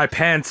 My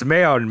pants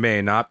may or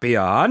may not be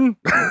on,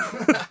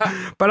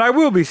 but I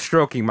will be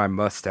stroking my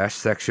mustache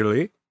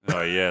sexually.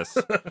 Oh yes.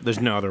 There's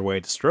no other way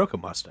to stroke a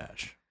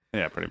mustache.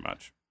 Yeah, pretty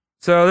much.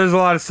 So there's a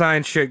lot of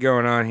science shit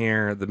going on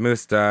here. The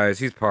moose dies.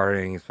 He's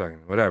partying. He's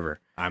fucking whatever.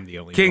 I'm the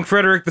only King one.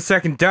 Frederick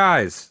II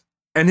dies,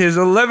 and his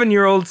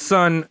 11-year-old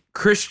son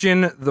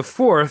Christian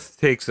IV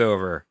takes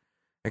over.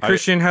 And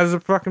Christian has a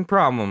fucking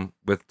problem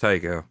with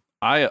Tycho.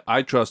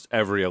 I trust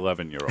every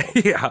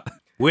 11-year-old. Yeah.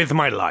 With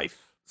my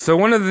life. So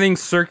one of the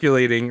things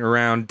circulating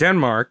around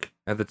Denmark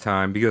at the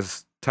time,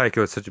 because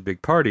Tycho is such a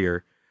big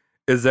partier,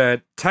 is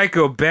that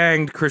Tycho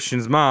banged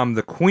Christian's mom,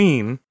 the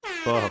queen,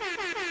 Oh.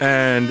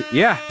 and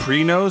yeah.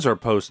 Pre-nose or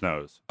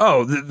post-nose?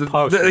 Oh,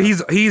 Post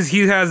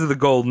he has the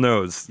gold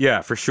nose.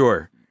 Yeah, for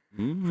sure.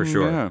 For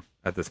sure. Yeah.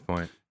 At this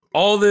point.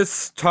 All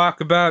this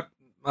talk about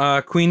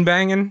queen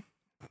banging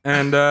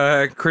and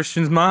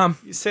Christian's mom.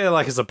 You say it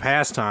like it's a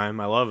pastime.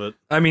 I love it.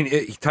 I mean,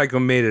 Tycho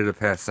made it a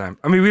pastime.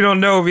 I mean, we don't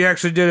know if he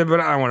actually did it, but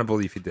I want to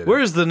believe he did it.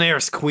 Where's the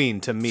nearest queen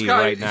to me Scott,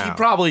 right now? He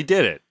probably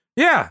did it.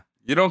 Yeah.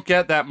 You don't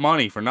get that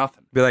money for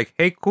nothing. Be like,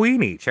 hey,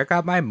 Queenie, check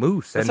out my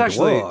moose That's and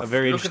actually dwarf. a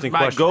very Look interesting at my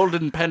question.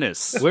 golden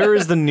penis. Where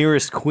is the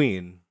nearest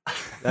queen?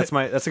 That's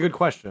a good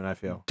question, I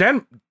feel.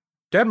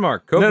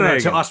 Denmark, No,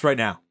 Copenhagen. to us right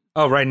now.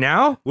 Oh, right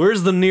now?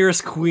 Where's the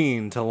nearest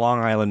queen to Long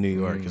Island, New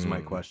York is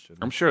my question.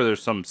 I'm sure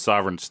there's some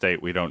sovereign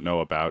state we don't know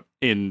about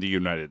in the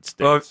United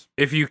States. Well,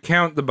 if you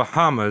count the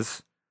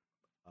Bahamas,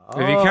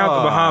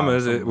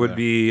 it would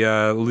be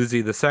Lizzie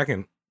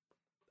II.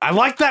 I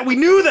like that we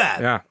knew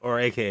that. Yeah. Or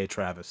AKA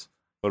Travis.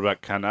 What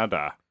about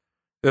Canada?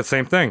 The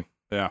same thing.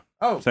 Yeah.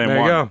 Oh. Same There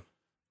you one. go.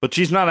 But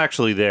she's not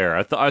actually there.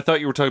 I thought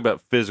you were talking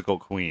about physical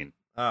queen.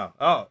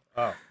 Oh.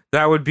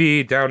 That would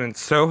be down in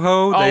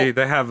Soho. Oh,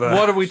 They have a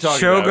what are we talking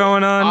show about?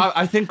 going on.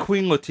 I think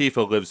Queen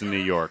Latifah lives in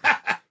New York.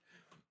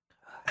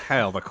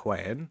 Hell, the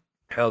queen.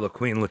 Hell, the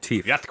Queen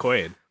Latifah. Got the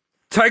queen.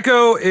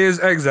 Tycho is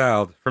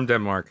exiled from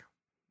Denmark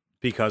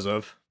Because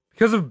of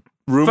because of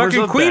Rumors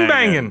fucking of queen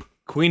banging. banging.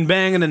 queen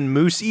banging and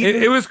moose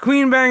eating. It was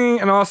queen banging,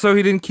 and also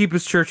he didn't keep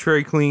his church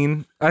very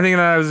clean. I think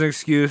that was an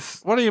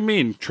excuse What do you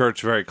mean,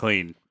 church very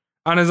clean?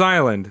 on his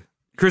island.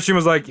 Christian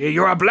was like,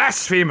 "You're a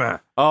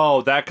blasphemer."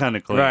 Oh, that kind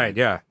of clean. Right?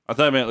 Yeah. I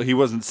thought he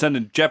wasn't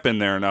sending Jep in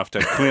there enough to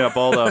clean up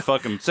all the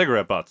fucking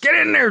cigarette butts. Get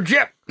in there,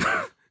 Jep.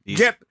 These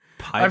Jep.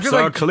 pipes feel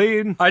are like-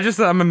 clean.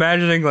 I'm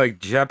imagining like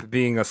Jep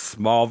being a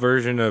small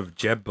version of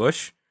Jeb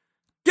Bush.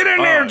 Get in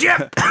there,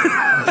 Jep.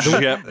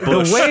 Jep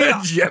Bush. The way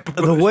Jep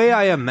the Bush. way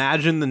I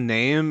imagine the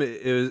name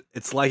is,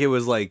 it's like it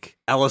was like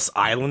Ellis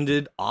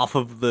Islanded off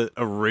of the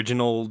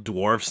original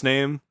dwarf's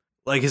name.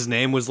 Like his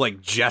name was like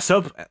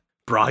Jessup.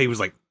 Bro, he was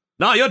like,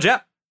 "No, you're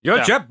Jep. You're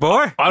Yeah. Jep,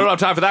 boy. I don't have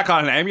time for that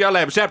kind of name. Your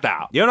name's Jep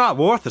now. You're not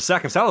worth the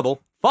second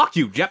syllable. Fuck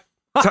you, Jep."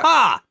 Ha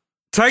ha.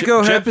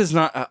 Tycho Jep had is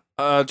not.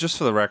 Just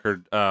for the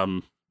record,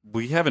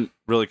 we haven't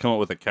really come up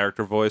with a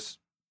character voice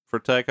for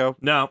Tycho.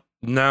 No,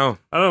 no.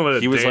 I don't know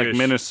what He was like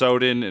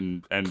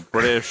Minnesotan and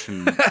British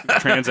and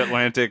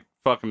transatlantic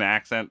fucking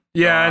accent.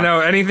 Yeah, I know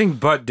anything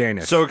but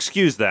Danish. So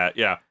excuse that.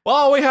 Yeah.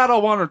 Well, we had a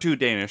one or two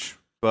Danish.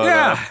 But,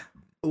 yeah,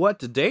 What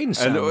do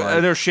Danes and sound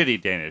like? they're shitty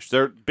Danish.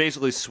 They're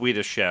basically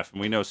Swedish chef, and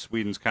we know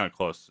Sweden's kind of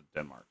close to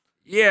Denmark.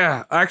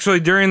 yeah. Actually,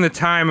 during the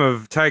time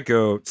of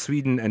Tycho,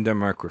 Sweden and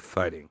Denmark were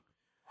fighting.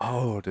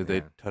 Oh, did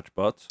they touch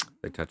butts?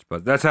 They touched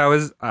butts. That's how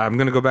his. I'm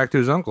gonna go back to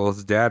his uncle.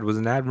 His dad was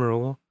an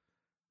admiral.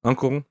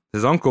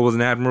 His uncle was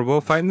an admiral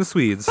fighting the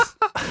Swedes.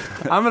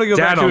 I'm gonna go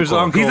Dad back to his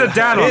uncle. uncle. He's a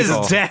dad His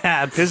uncle.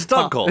 dad. His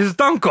dunkel. His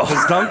dunkel. His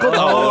dunkel.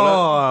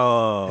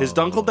 Oh, His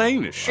dunkel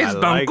Danish. His I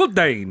like- dunkel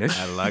Danish.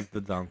 I like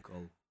the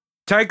dunkel.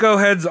 Tycho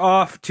heads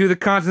off to the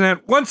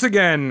continent once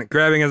again,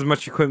 grabbing as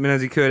much equipment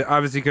as he could.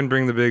 Obviously, he couldn't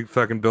bring the big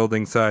fucking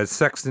building-sized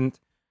sextant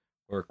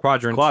or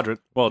quadrant.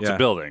 Well, it's Yeah. a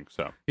building,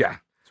 so Yeah.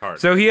 it's hard.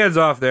 So he heads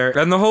off there,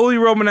 and the Holy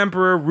Roman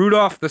Emperor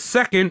Rudolph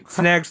II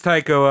snags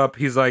Tycho up.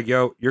 He's like,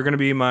 "Yo, you're gonna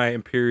be my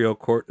imperial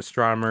court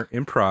astronomer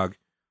in Prague."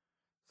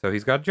 So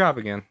he's got a job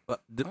again.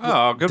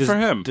 Oh, good for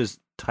him. Does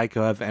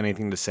Tycho have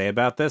anything to say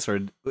about this,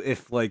 or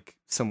if like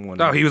someone?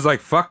 No, he was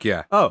like, "Fuck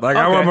yeah!" Oh, like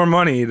I okay. want more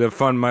money to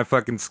fund my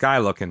fucking sky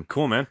looking.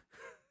 Cool, man.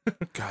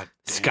 God,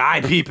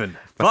 Sky peeping.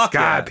 My Fuck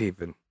sky yeah.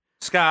 peeping.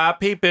 Sky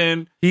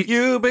peeping.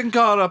 You've been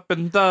caught up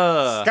in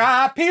the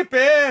Sky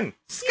peeping.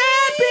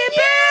 Sky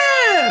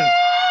peeping.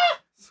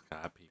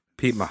 Sky peeping.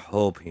 Peep my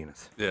whole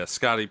penis. Yeah,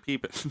 Scotty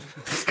peeping.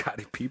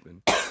 Scotty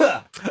peeping.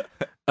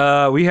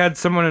 We had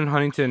someone in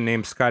Huntington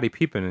named Scotty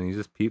Peepin, and he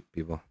just peeped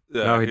people.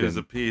 Yeah, No, he was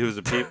didn't. he was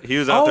a peep. He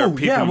was out there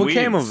peeping yeah. What weeds.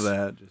 came of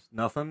that? Just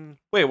nothing.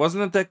 Wait,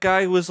 wasn't it that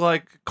guy who was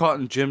like caught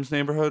in Jim's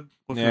neighborhood?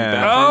 Looking in Yeah.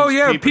 bathrooms, Oh,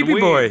 yeah, peeping Peepee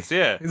Boy. weeds?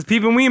 Yeah, He's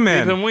peeping wee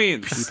man. peeping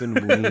weeds.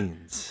 Peeping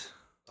weeds.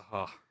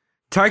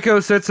 Tycho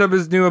sets up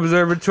his new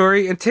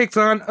observatory and takes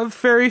on a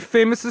very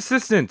famous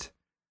assistant,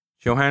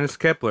 Johannes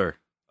Kepler.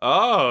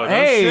 Oh, no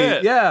Hey,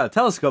 shit. yeah,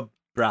 telescope,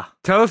 brah.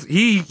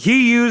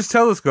 He used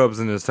telescopes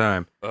in his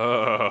time.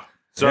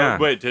 So Yeah.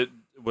 wait,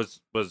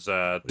 was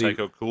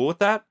Tycho cool with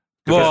that?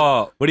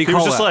 Well, What do you He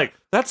call was just that? like,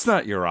 that's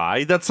not your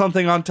eye. That's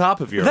something on top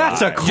of your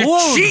That's eye. a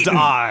closed cheating.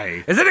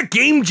 eye. is it a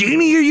game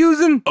genie you're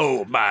using?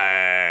 Oh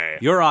my.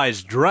 Your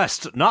eye's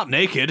dressed, not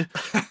naked.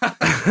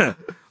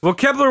 Well,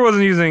 Kepler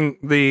wasn't using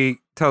the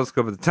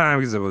telescope at the time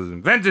because it was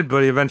invented,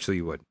 but eventually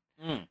he would.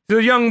 He's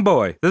a young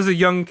boy. This is a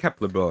young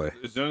Kepler boy.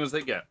 As soon as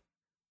they get.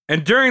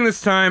 And during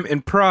this time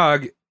in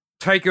Prague,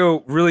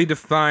 Tycho really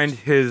defined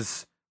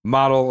his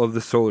model of the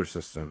solar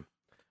system.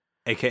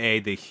 AKA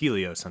the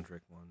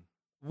heliocentric one.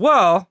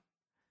 Well,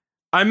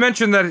 I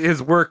mentioned that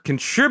his work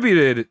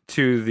contributed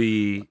to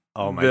the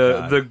Oh my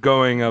God. the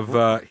going of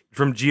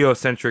from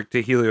geocentric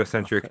to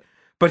heliocentric,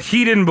 but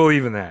he didn't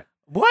believe in that.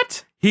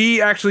 What?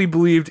 He actually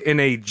believed in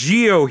a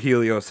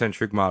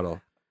geoheliocentric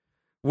model,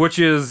 which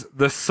is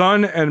the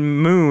sun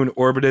and moon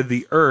orbited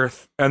the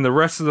Earth, and the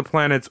rest of the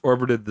planets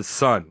orbited the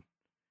sun.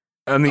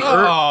 And the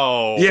Earth,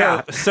 Oh.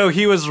 yeah, So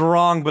he was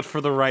wrong, but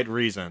for the right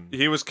reason.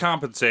 He was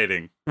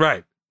compensating.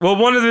 right. Well,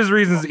 one of his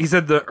reasons, he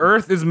said the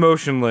Earth is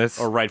motionless.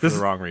 Or right for This the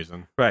is- wrong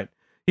reason. Right.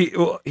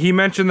 He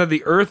mentioned that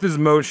the Earth is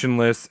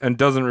motionless and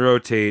doesn't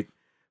rotate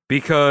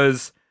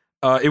because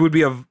it would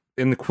be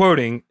in the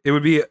quoting, it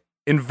would be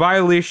in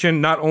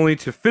violation not only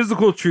to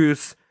physical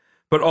truths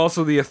but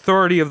also the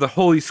authority of the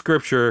Holy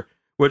Scripture,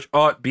 which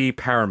ought be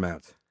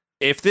paramount.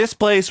 If this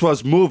place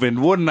was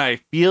moving, wouldn't I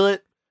feel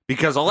it?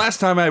 Because the last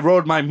time I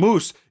rode my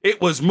moose, it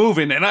was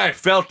moving and I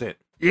felt it.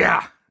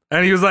 Yeah.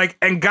 And he was like,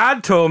 and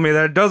God told me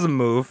that it doesn't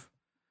move.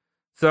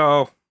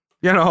 So,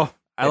 you know,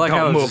 I like don't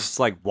how it's move. just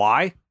like,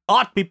 why?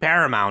 Ought be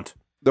paramount.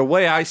 The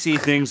way I see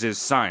things is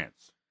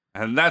science.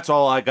 And that's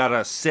all I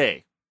gotta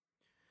say.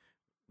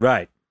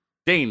 Right.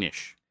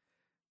 Danish.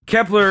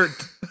 Kepler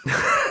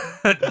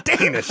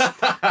Danish.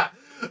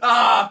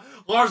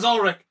 Lars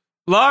Ulrich.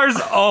 Lars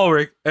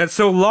Ulrich. And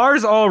so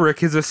Lars Ulrich,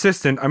 his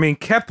assistant,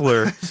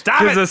 Kepler,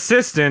 his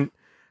assistant,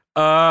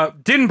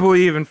 didn't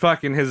believe in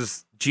fucking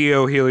his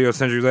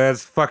geoheliocentric.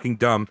 That's fucking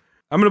dumb.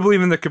 I'm going to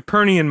believe in the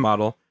Copernican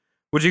model,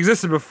 which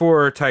existed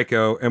before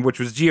Tycho and which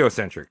was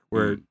geocentric,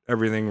 where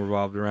everything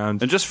revolved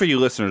around. And just for you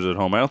listeners at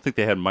home, I don't think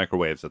they had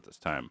microwaves at this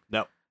time.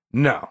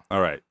 No.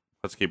 All right,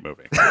 let's keep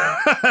moving.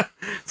 That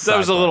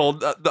was a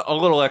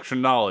little extra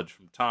knowledge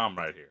from Tom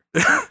right here.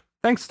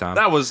 Thanks, Tom.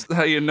 That was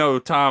how you know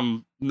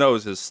Tom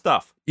knows his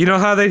stuff. You know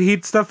how they'd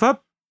heat stuff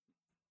up?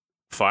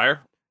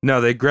 Fire. No,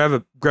 they grab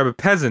a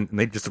peasant and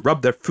they just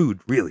rub their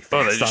food really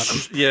fast on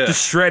him. yeah.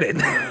 Just shred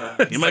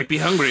it. You might be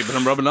hungry, but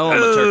I'm rubbing all the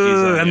turkeys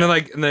on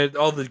and you. then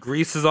all the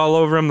grease is all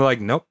over them. They're like,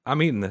 nope,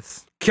 I'm eating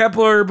this.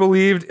 Kepler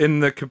believed in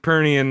the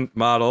Copernican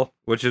model,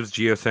 which is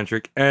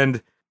geocentric,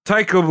 and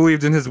Tycho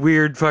believed in his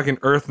weird fucking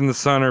Earth and the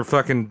sun are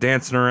fucking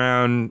dancing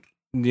around,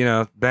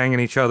 banging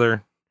each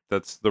other.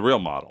 That's the real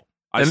model.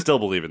 I And- still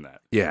believe in that.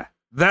 Yeah.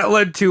 That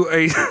led to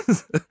a.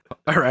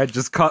 All right,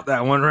 just caught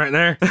that one right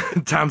there.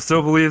 Tom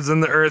still believes in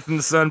the Earth and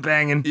the sun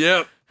banging.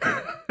 Yep.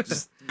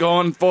 Just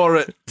going for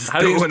it. How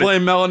do you doing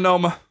explain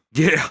melanoma?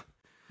 Yeah.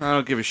 I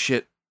don't give a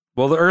shit.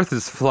 Well, the Earth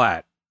is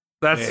flat.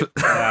 That's.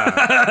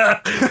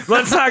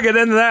 Let's not get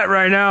into that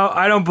right now.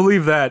 I don't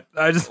believe that.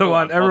 I just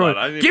want everyone.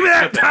 Give me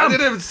that, I Tom.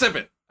 didn't even sip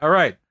it. All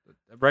right.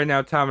 Right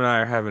now, Tom and I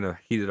are having a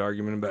heated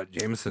argument about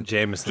Jameson.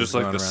 Just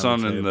like the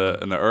sun and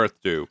the earth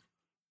do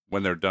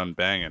when they're done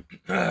banging.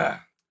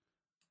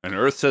 And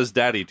Earth says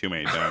daddy too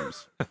many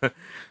times.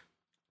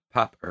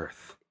 Pop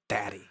Earth.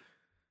 Daddy.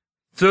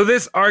 So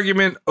this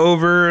argument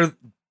over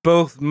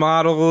both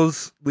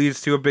models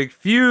leads to a big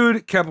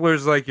feud.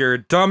 Kepler's like, you're a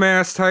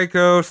dumbass,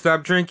 Tycho.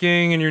 Stop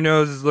drinking and your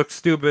noses look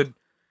stupid.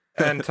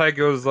 And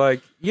Tycho's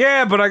like,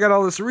 yeah, but I got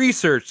all this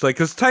research. Like,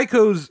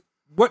 because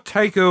what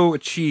Tycho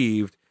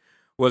achieved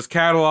was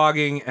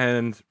cataloging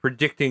and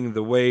predicting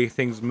the way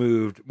things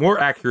moved more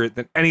accurate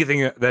than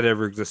anything that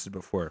ever existed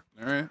before.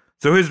 All right.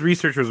 So his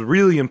research was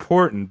really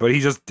important, but he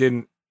just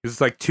didn't. It was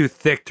like too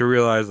thick to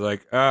realize,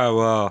 like, oh,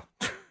 well.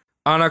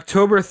 On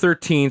October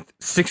 13th,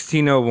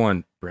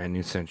 1601, brand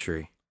new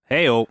century,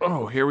 Hey-o.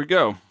 Oh, here we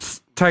go.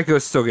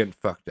 Tycho's still getting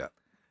fucked up.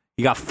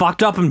 You got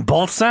fucked up in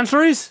both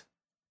centuries?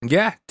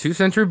 Yeah,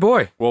 2-century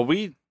boy. Well,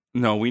 we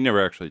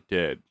never actually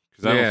did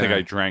because I don't think Yeah.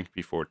 I drank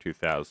before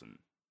 2000.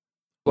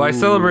 Well, I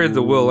celebrated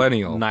the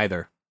millennial.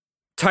 Neither.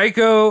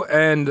 Tycho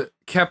and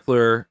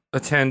Kepler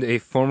attend a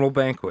formal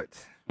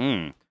banquet.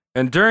 Mm.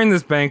 And during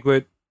this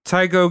banquet,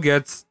 Tycho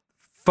gets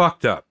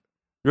fucked up.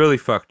 Really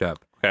fucked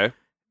up. Okay.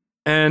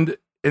 And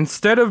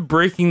instead of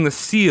breaking the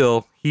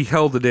seal, he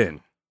held it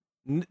in.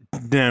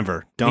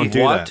 Never. Don't He-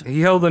 do what? that.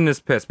 He held in his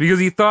piss because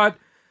he thought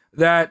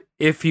that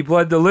if he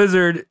bled the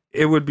lizard,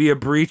 it would be a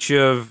breach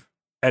of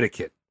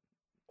etiquette.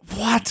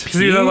 What? Because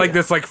he had like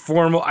this like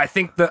formal. I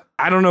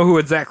don't know who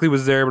exactly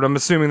was there, but I'm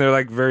assuming they're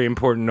like very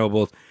important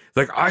nobles. It's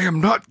like, I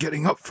am not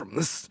getting up from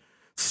this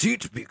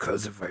seat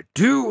because if I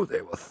do,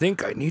 they will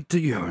think I need to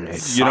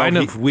urinate. You know, Sign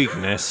he- of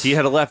weakness. He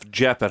had left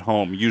Jep at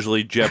home.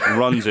 Usually Jep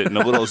runs it in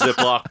a little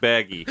Ziploc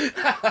baggie.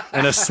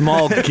 and a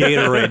small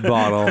Gatorade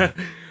bottle.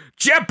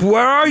 Jep,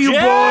 where are you,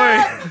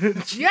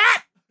 boy?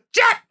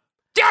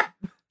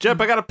 Jep,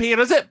 I gotta pee in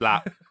a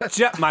Ziploc.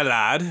 Jet, my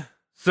lad.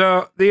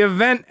 So the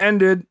event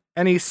ended,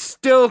 and he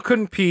still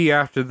couldn't pee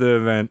after the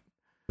event.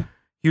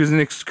 He was in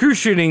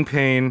excruciating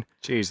pain,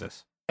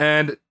 Jesus.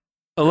 and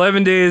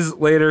 11 days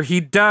later, he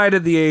died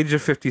at the age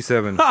of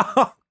 57.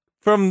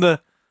 From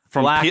the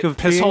From lack of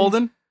piss peeing?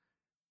 holding?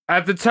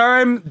 At the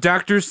time,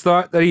 doctors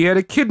thought that he had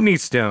a kidney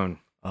stone.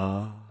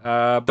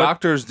 But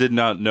Doctors did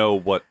not know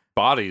what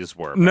bodies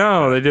were.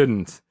 no, they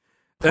didn't.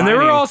 And there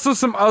were Pliny. also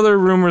some other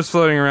rumors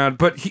floating around.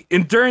 But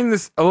during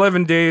this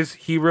 11 days,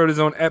 he wrote his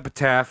own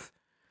epitaph.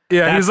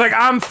 Yeah, he was like,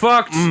 I'm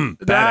fucked.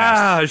 badass.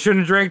 I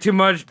shouldn't have drank too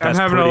much. That's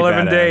I'm having an pretty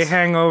 11-day badass.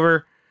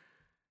 hangover.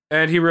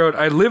 And he wrote,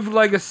 I lived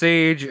like a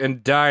sage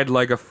and died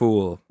like a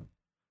fool.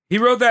 He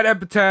wrote that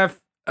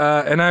epitaph,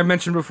 and I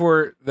mentioned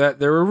before that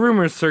there were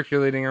rumors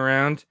circulating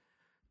around.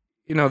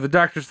 You know, the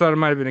doctors thought it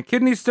might have been a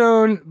kidney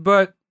stone,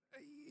 but,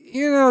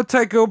 you know,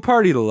 Tycho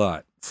partied a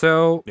lot.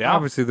 So, Yeah.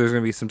 obviously there's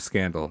going to be some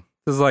scandal.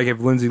 This is like if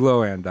Lindsay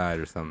Lohan died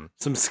or something.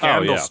 Some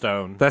scandal yeah.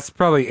 stone. That's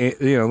probably,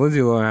 you know, Lindsay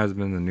Lohan has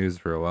been in the news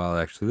for a while,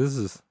 actually. This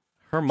is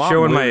Her mom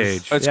showing my lives-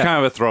 age. It's Yeah. kind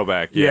of a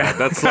throwback. Yeah, Yeah,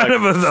 that's kind like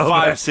of a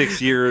throwback.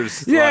 5-6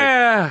 years.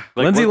 Yeah.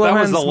 Like Lindsay that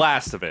was Lohan's- the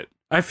last of it.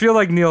 I feel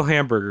like Neil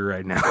Hamburger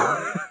right now.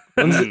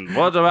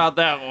 What about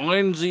that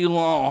Lindsay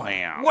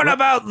Lohan? What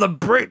about the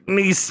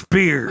Britney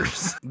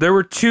Spears? There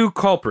were two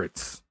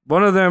culprits.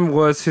 One of them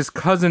was his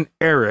cousin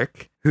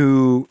Eric,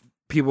 who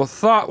people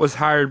thought was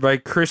hired by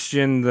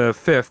Christian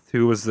V,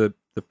 who was the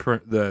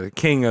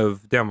king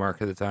of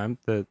Denmark at the time,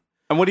 the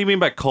And what do you mean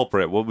by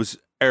culprit? What was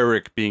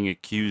Eric being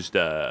accused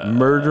of?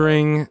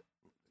 murdering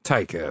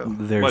Tycho.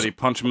 There's What, he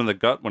punched him in the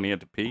gut when he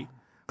had to pee?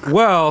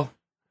 Well,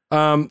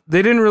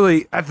 they didn't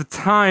really, at the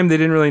time, they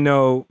didn't really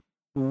know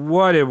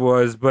what it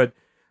was, but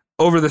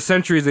over the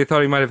centuries, they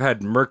thought he might have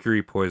had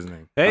mercury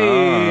poisoning.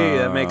 Hey,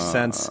 that makes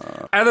sense.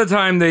 At the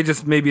time, they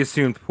just maybe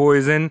assumed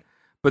poison,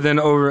 but then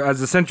as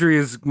the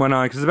centuries went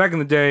on, because back in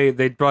the day,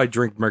 they'd probably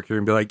drink mercury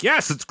and be like,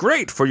 yes, it's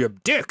great for your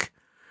dick.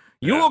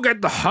 You will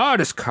get the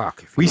hardest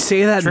cock. If We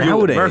say that Drink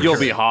nowadays. mercury. You'll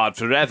be hard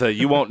forever.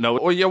 You won't know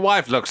what your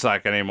wife looks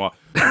like anymore.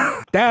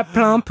 that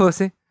plum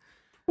pussy.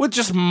 With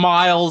just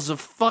miles of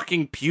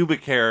fucking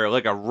pubic hair,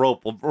 like a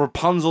rope.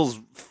 Rapunzel's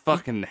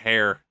fucking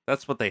hair.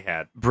 That's what they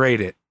had.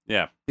 Braid it.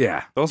 Yeah.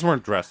 Yeah. Those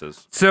weren't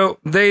dresses. So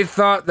they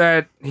thought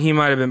that he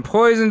might have been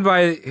poisoned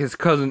by his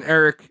cousin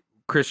Eric,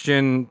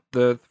 Christian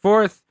the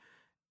Fourth,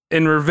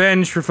 in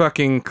revenge for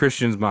fucking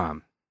Christian's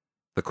mom,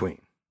 the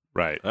queen.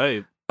 Right.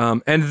 Hey,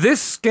 And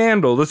this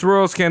scandal, this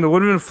royal scandal,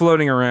 would have been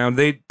floating around.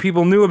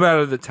 People knew about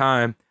it at the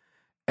time,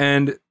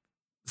 and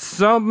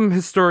some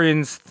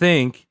historians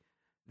think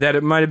that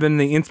it might have been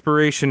the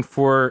inspiration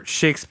for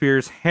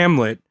Shakespeare's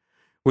Hamlet,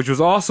 which was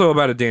also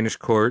about a Danish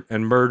court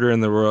and murder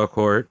in the royal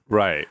court.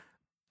 Right.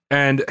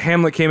 And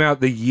Hamlet came out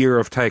the year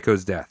of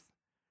Tycho's death.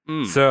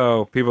 Mm.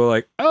 So people are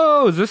like,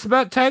 oh, is this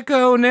about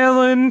Tycho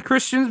nailing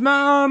Christian's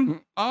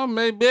mom? Oh,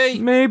 maybe.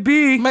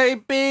 Maybe.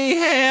 Maybe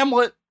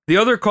Hamlet. The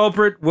other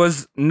culprit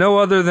was no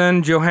other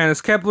than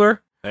Johannes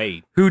Kepler,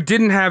 hey. who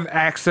didn't have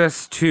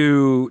access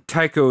to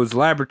Tycho's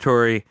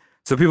laboratory.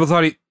 So people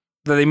thought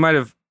he might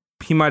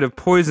have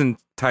poisoned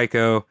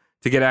Tycho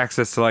to get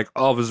access to like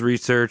all of his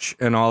research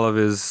and all of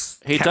his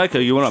Hey, Tycho,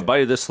 you want a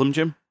bite of this Slim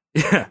Jim?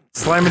 yeah,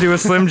 slam into a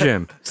Slim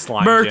Jim.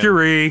 Slime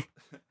Mercury.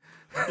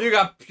 You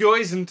got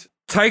poisoned.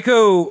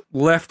 Tycho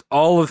left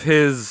all of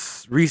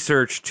his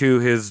research to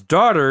his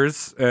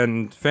daughters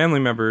and family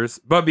members,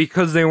 but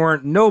because they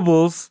weren't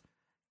nobles,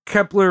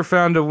 Kepler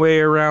found a way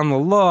around the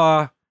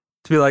law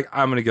to be like,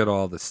 I'm gonna get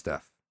all this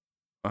stuff.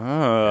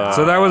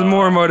 So that was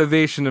more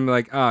motivation to be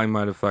like, I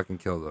might have fucking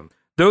killed him.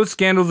 Those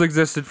scandals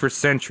existed for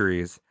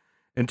centuries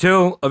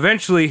until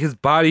eventually his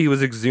body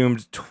was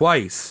exhumed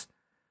twice.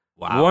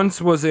 Wow.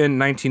 Once was in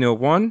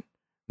 1901,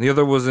 the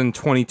other was in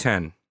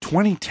 2010.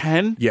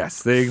 2010?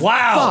 Yes,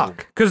 Wow.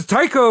 because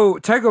Tycho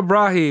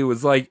Brahe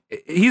was like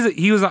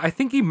he was I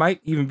think he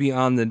might even be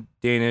on the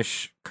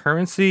Danish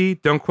currency.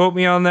 Don't quote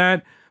me on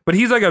that, but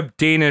he's like a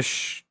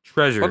Danish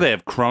treasure. Oh, they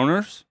have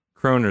kroners?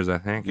 Kroners, I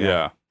think.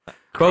 Yeah.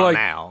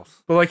 But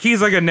like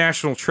he's like a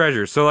national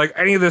treasure. So like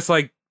any of this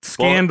like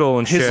scandal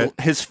and shit.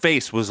 His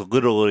face was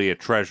literally a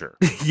treasure.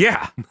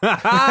 Yeah.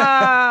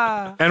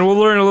 And we'll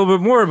learn a little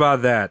bit more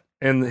about that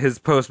in his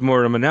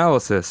post-mortem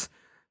analysis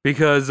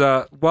because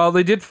while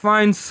they did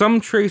find some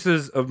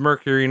traces of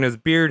mercury in his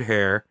beard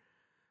hair,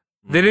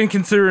 they didn't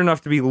consider it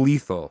enough to be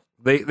lethal.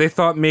 They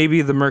thought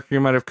maybe the mercury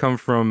might have come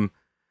from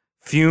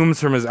fumes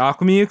from his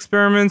alchemy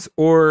experiments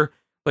or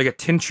like a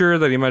tincture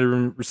that he might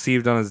have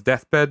received on his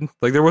deathbed.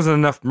 Like there wasn't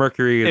enough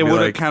mercury. It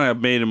would have kind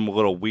of made him a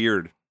little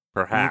weird,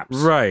 perhaps.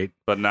 Right.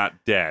 But not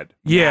dead.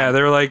 Yeah,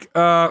 they were like,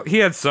 he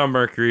had some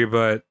mercury,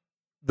 but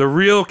the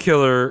real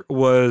killer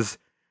was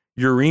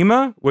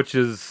urema, which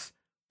is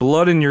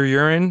blood in your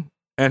urine,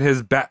 and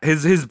his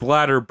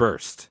bladder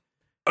burst.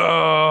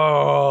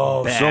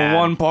 Oh, Bad. so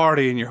one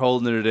party and you're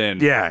holding it in.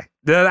 Yeah,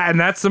 and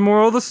that's the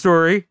moral of the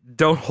story.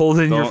 Don't hold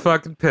in your Don't-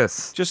 fucking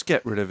piss. Just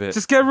get rid of it.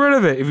 Just get rid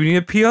of it. If you need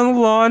to pee on the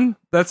lawn,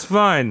 that's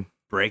fine.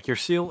 Break your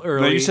seal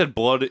early. No, you said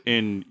blood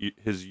in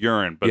his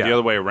urine, but Yeah. the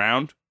other way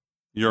around?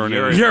 Urine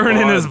in his Urine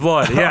in blood. his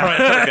blood. Yeah,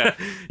 Right, okay.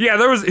 yeah.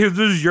 There was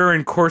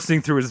urine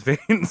coursing through his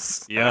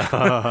veins.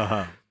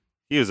 Yeah.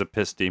 He was a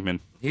piss demon.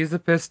 He's a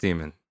piss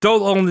demon.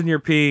 Don't hold in your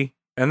pee,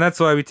 and that's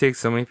why we take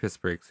so many piss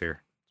breaks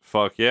here.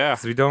 Fuck yeah.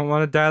 Because we don't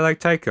want to die like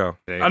Tycho.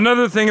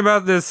 Another thing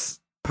about this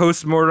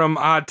post-mortem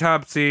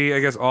autopsy, I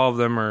guess all of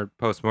them are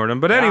post-mortem,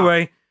 but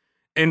anyway,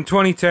 in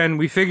 2010,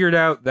 we figured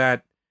out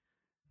that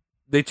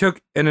they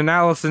took an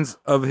analysis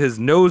of his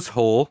nose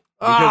hole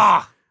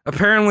because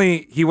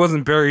apparently he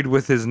wasn't buried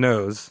with his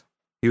nose.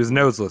 He was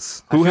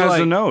noseless. Who feel has like-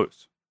 the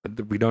nose?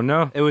 But we don't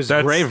know. It was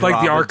That's grave like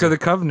the robbing. Ark of the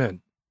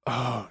Covenant.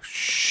 Oh,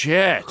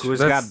 shit. Who's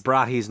That's- got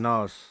Brahi's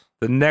nose?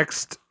 The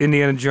next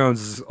Indiana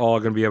Jones is all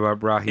going to be about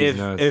Brahi's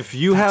nose. If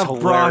you That's have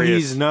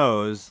hilarious. Brahi's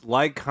nose,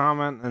 like,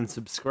 comment, and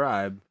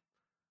subscribe.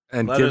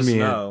 and Let give us me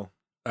know.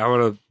 I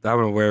want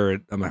to wear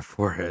it on my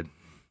forehead.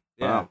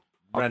 Yeah,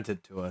 Wow. rent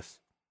it to us.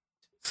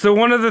 So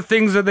one of the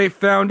things that they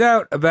found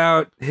out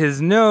about his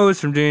nose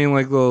from doing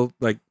like little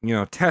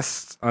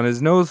tests on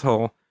his nose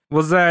hole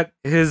was that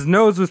his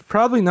nose was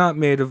probably not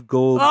made of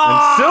gold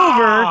and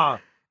silver.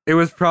 It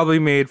was probably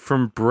made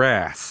from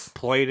brass.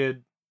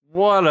 Plated.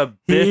 What a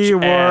bitch. He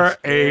wore ass.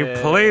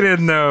 a plated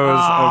nose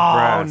of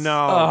brass. Oh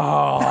no!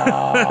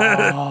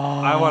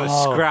 Oh. I want to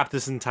scrap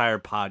this entire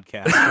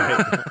podcast.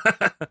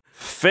 Right now.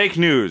 Fake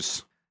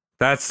news.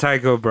 That's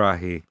Tycho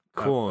Brahe.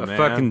 Cool, a man.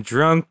 fucking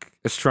drunk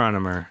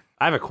astronomer.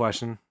 I have a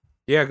question.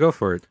 Yeah, go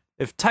for it.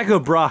 If Tycho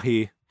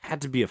Brahe had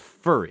to be a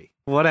furry,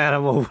 what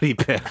animal would he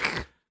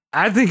pick?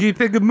 I think he'd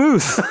pick a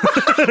moose.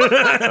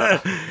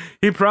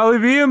 He'd probably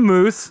be a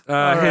moose.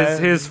 right.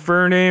 His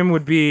fur name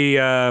would be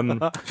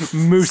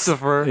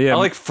Moosifer. yeah. I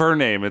like fur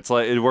name. It's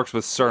like it works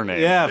with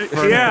surname. Yeah,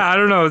 yeah, I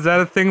don't know. Is that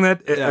a thing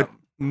that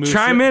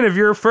chime in if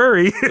you're a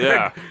furry?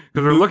 Yeah.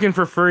 Because we're looking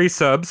for furry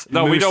subs.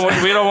 No, we don't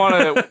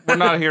want to. We're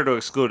not here to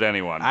exclude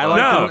anyone. I But like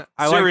No. the,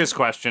 I like, serious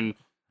question.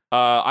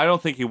 I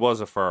don't think he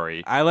was a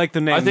furry. I like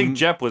the name. I think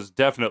Jep was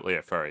definitely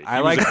a furry. I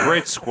He like- was a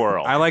great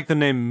squirrel. I like the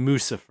name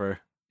Moosifer.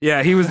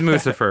 Yeah, he was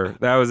Moosifer.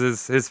 That was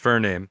his fur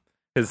name.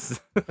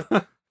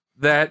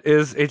 That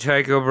is a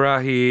Tycho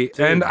Brahe.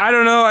 And I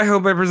don't know, I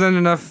hope I present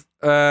enough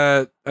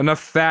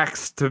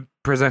facts to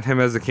present him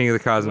as the king of the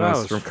That cosmos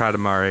was from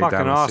Katamari Fucking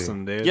Damacy.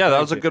 awesome, dude. Yeah, that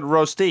Thank was a you. good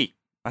roasty.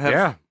 I had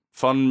Yeah,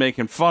 fun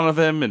making fun of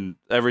him and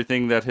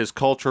everything that his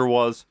culture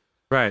was.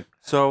 right.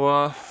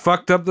 So,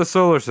 Fucked up the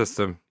solar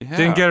system. Yeah.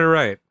 Didn't get it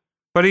right.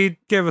 But he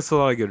gave us a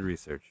lot of good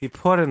research. He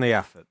put in the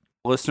effort.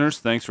 listeners,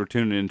 thanks for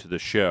tuning into the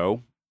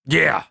show.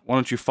 Yeah. Why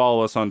don't you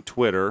follow us on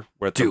Twitter?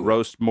 We're at the Do it.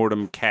 Roast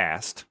Mortem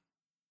Cast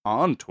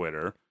on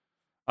Twitter.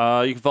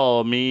 You can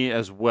follow me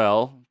as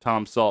well,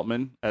 Tom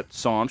Saltman, at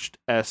Saunched,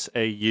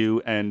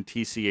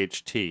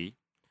 SAUNTCHT.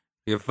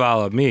 You can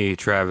follow me,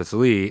 Travis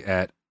Lee,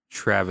 at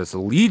Travis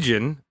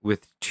Legion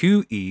with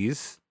 2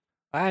 E's.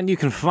 And you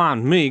can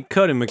find me,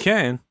 Cody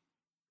McCain,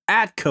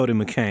 at Cody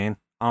McCain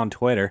on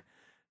Twitter.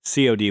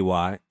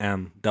 CODYMCCAN.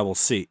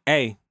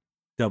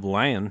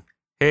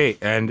 Hey,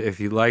 and if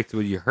you liked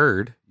what you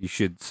heard, you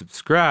should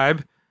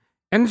subscribe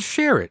and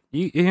share it.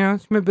 You know, you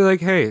might be like,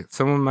 hey,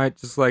 someone might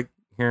just like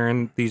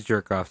hearing these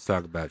jerk-offs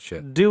talk about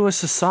shit. Do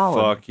us a solid.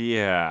 Fuck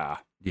yeah.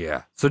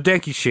 Yeah. So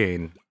thank you,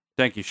 Shane.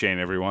 Thank you, Shane,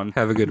 everyone.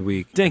 Have a good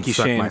week. Thank you,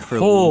 Suck Shane, my for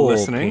whole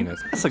listening.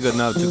 penis. That's a good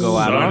note to go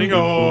out Signing on.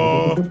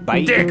 off.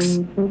 Bye. Dicks.